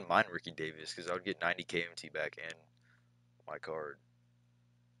 I wouldn't even mind Ricky Davis because I would get 90 KMT back and my card.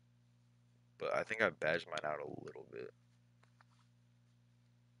 But I think I badged mine out a little bit.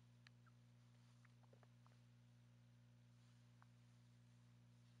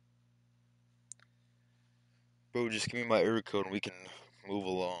 Bro, just give me my error code and we can move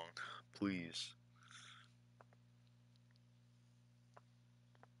along, please.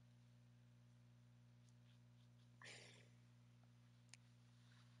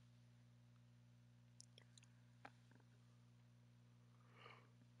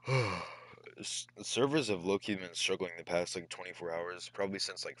 The servers have low-key been struggling the past like 24 hours, probably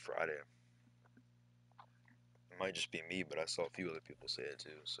since like Friday. It might just be me, but I saw a few other people say it too,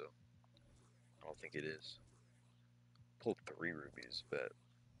 so I don't think it is. Pulled 3 rubies, but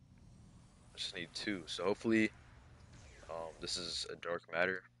I just need 2. So hopefully, this is a Dark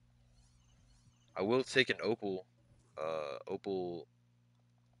Matter. I will take an Opal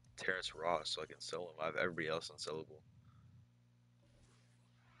Terrence Ross so I can sell him. I have everybody else unsellable.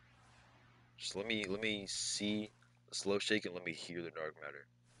 Just let me see the slow shake and let me hear the Dark Matter.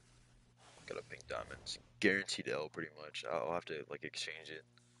 Got a pink diamond. It's guaranteed L pretty much. I'll have to like exchange it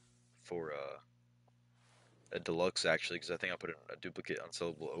for a deluxe actually because I think I put a duplicate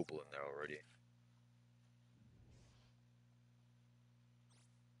unsellable opal in there already.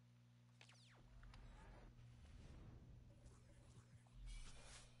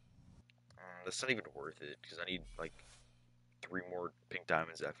 That's not even worth it because I need like 3 more pink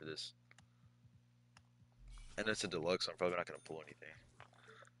diamonds after this. And it's a deluxe, so I'm probably not gonna pull anything.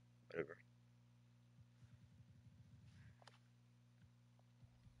 Whatever.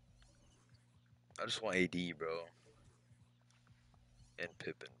 I just want AD, bro, and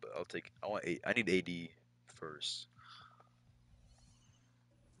Pippin, but I'll take. I need AD first.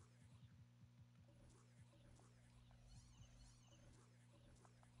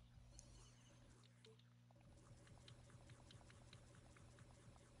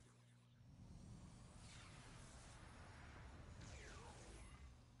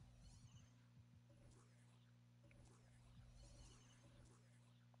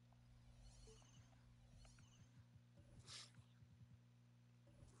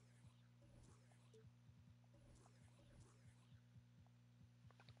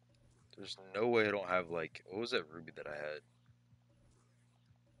 There's no way I don't have like what was that ruby that I had?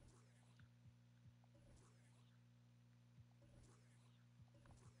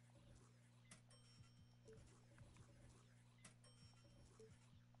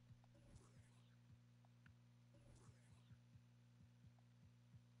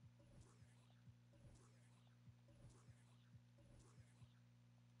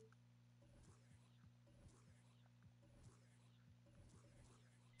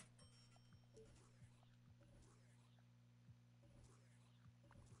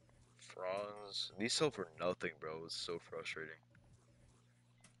 Franz. These sell for nothing, bro. It's so frustrating.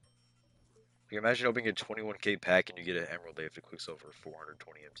 Like, imagine opening a 21k pack and you get an emerald. They have to quick sell for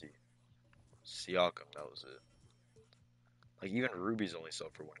 420 MT. Siakam, that was it. Like even rubies only sell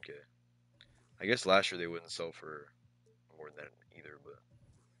for 1k. I guess last year they wouldn't sell for more than that either, but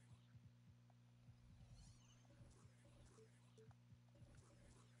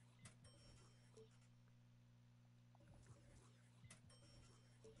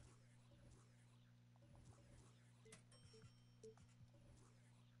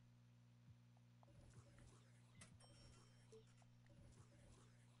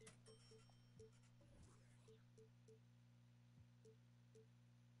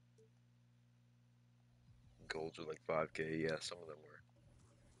golds were like 5k. Yeah, some of them were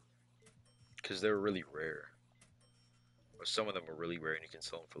because they were really rare. Or some of them were really rare, and you can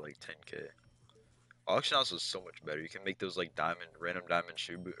sell them for like 10k. Auction house is so much better. You can make those like random diamond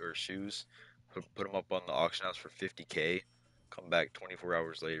shoes, put them up on the auction house for 50k, come back 24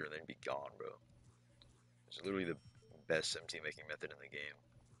 hours later, and then be gone, bro. It's literally the best MT making method in the game.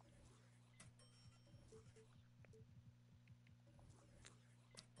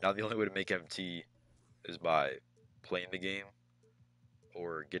 Now the only way to make MT is by playing the game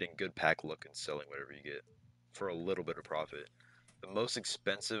or getting good pack luck and selling whatever you get for a little bit of profit. The most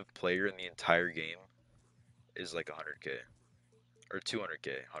expensive player in the entire game is like 100k or 200k.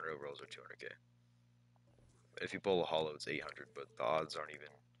 100 overalls or 200k. If you pull a hollow, it's 800, but the odds aren't even.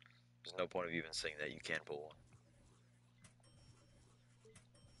 There's no point of even saying that you can pull one.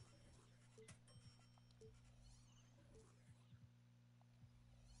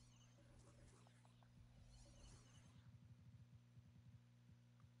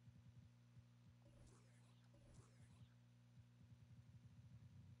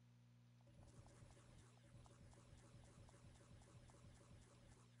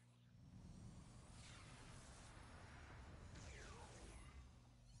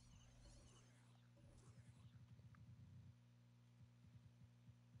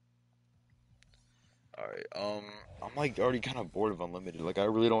 All right. I'm like already kind of bored of unlimited. Like I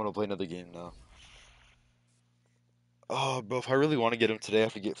really don't want to play another game now. Oh, but if I really want to get him today, I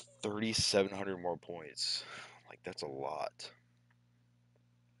have to get 3,700 more points. Like that's a lot.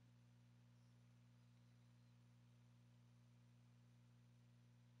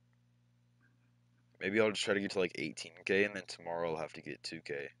 Maybe I'll just try to get to like 18k, and then tomorrow I'll have to get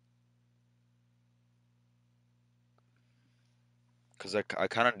 2k. Cause I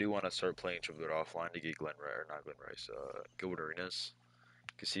kind of do want to start playing Triple offline to get Glen Rice or not Glen Rice, Gilbert Arenas.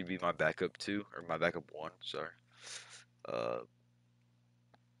 Cause he'd be my backup two or my backup one. Sorry. Uh,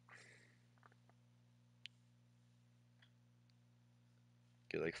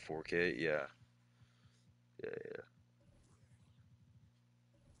 get like 4k. Yeah, yeah.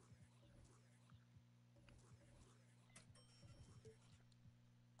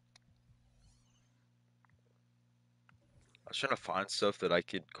 I was trying to find stuff that I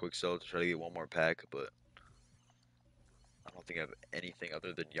could quick sell to try to get one more pack, but I don't think I have anything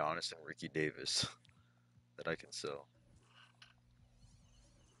other than Giannis and Ricky Davis that I can sell.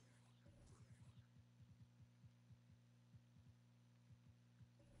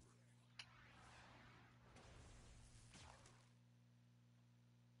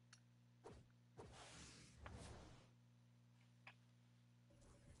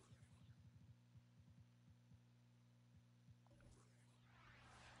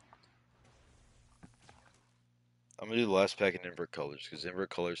 I'm gonna do the last pack in invert colors because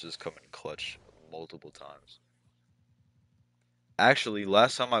invert colors has come in clutch multiple times. Actually,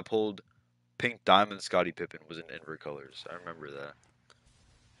 last time I pulled Pink Diamond Scottie Pippen was in invert colors. I remember that.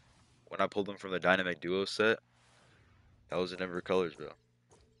 When I pulled them from the Dynamic Duo set, that was in invert colors, bro.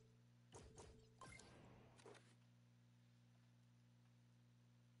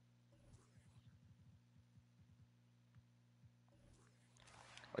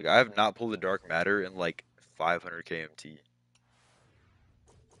 Like I have not pulled the Dark Matter in like 500 KMT.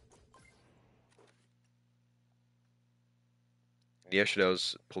 Yesterday I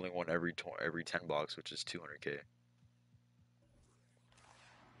was pulling one every 10 box, which is 200k.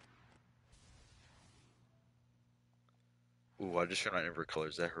 Ooh, I just found out Inver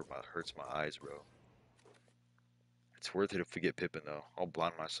Colors. That hurts my eyes, bro. It's worth it if we get Pippin, though. I'll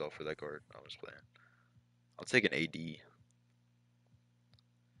blind myself for that card. I'm just playing. I'll take an AD.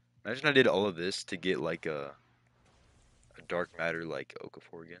 Imagine I did all of this to get like a Dark Matter like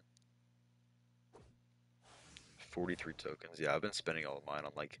Okafor again. 43 tokens. Yeah, I've been spending all of mine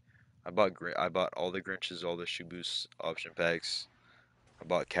on like I bought all the Grinches, all the Shoeboost option packs. I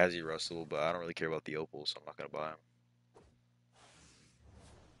bought Kazi Russell, but I don't really care about the opals, so I'm not gonna buy them.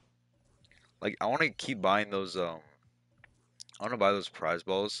 Like I want to keep buying those I want to buy those prize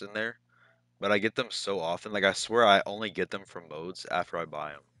balls in there, but I get them so often. Like I swear I only get them from modes after I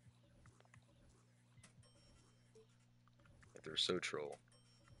buy them. Like, they're so troll.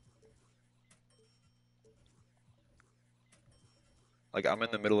 Like I'm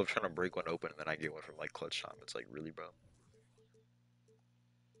in the middle of trying to break one open and then I get one from like Clutch Time. It's like really, bro.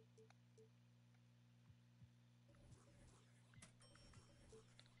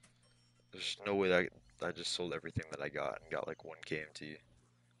 There's no way that I just sold everything that I got and got like one KMT.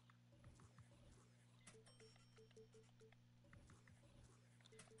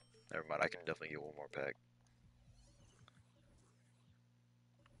 Never mind, I can definitely get one more pack.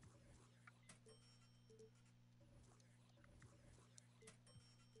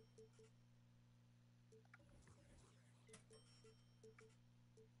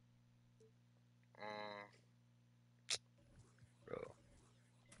 Mm, bro,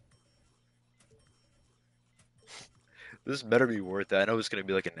 this better be worth it. I know it's gonna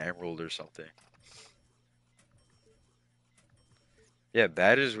be like an emerald or something. Yeah,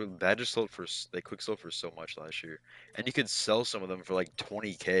 badges sold for they quick sold for so much last year, and you could sell some of them for like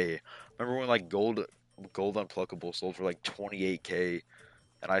 20K. Remember when like gold unpluckable sold for like 28K,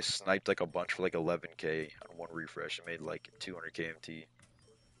 and I sniped like a bunch for like 11K on one refresh and made like 200 KMT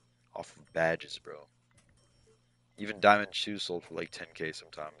off of badges, bro. Even diamond shoes sold for like 10K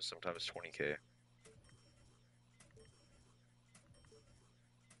sometimes 20K.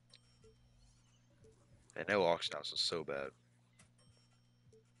 And no auction house is so bad.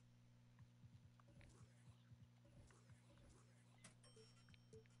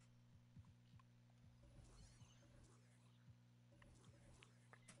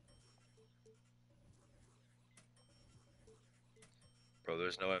 Bro,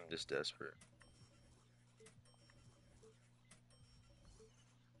 there's no way I'm this desperate.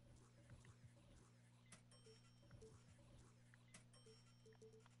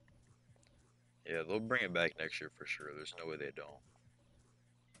 Yeah, they'll bring it back next year for sure. There's no way they don't.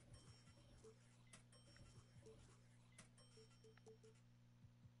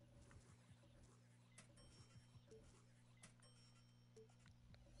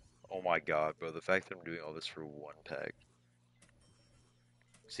 Oh my god, bro, the fact that I'm doing all this for one pack.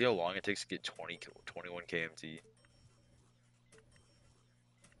 See how long it takes to get 21 KMT?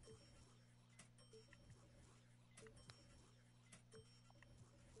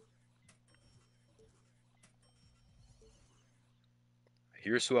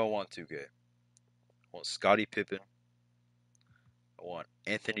 Here's who I want 2K. I want Scottie Pippen. I want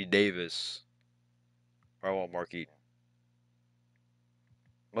Anthony Davis. Or I want Mark Eaton.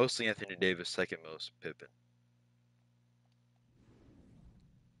 Mostly Anthony Davis, second most Pippen.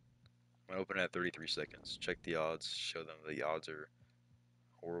 I'm gonna open it at 33 seconds. Check the odds. Show them the odds are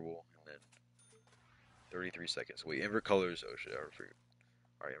horrible. And then 33 seconds. Wait, Inver Colors. Oh shit, I forget.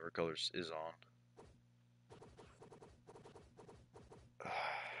 Alright, Inver Colors is on.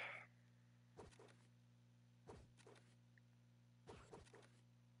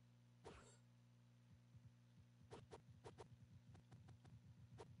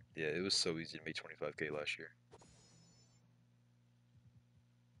 Yeah, it was so easy to make 25K last year.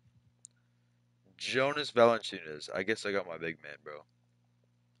 Jonas Valanciunas. I guess I got my big man, bro.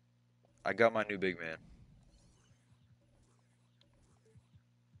 I got my new big man.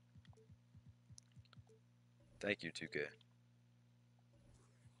 Thank you, 2K.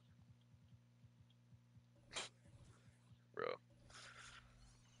 Bro.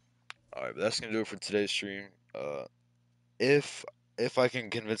 Alright, but that's gonna do it for today's stream. If if I can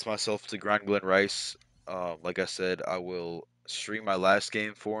convince myself to grind Glen Rice, like I said, I will stream my last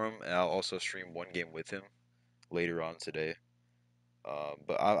game for him, and I'll also stream one game with him later on today.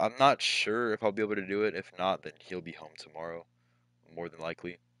 But I'm not sure if I'll be able to do it. If not, then he'll be home tomorrow, more than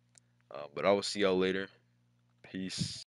likely. But I will see y'all later. Peace.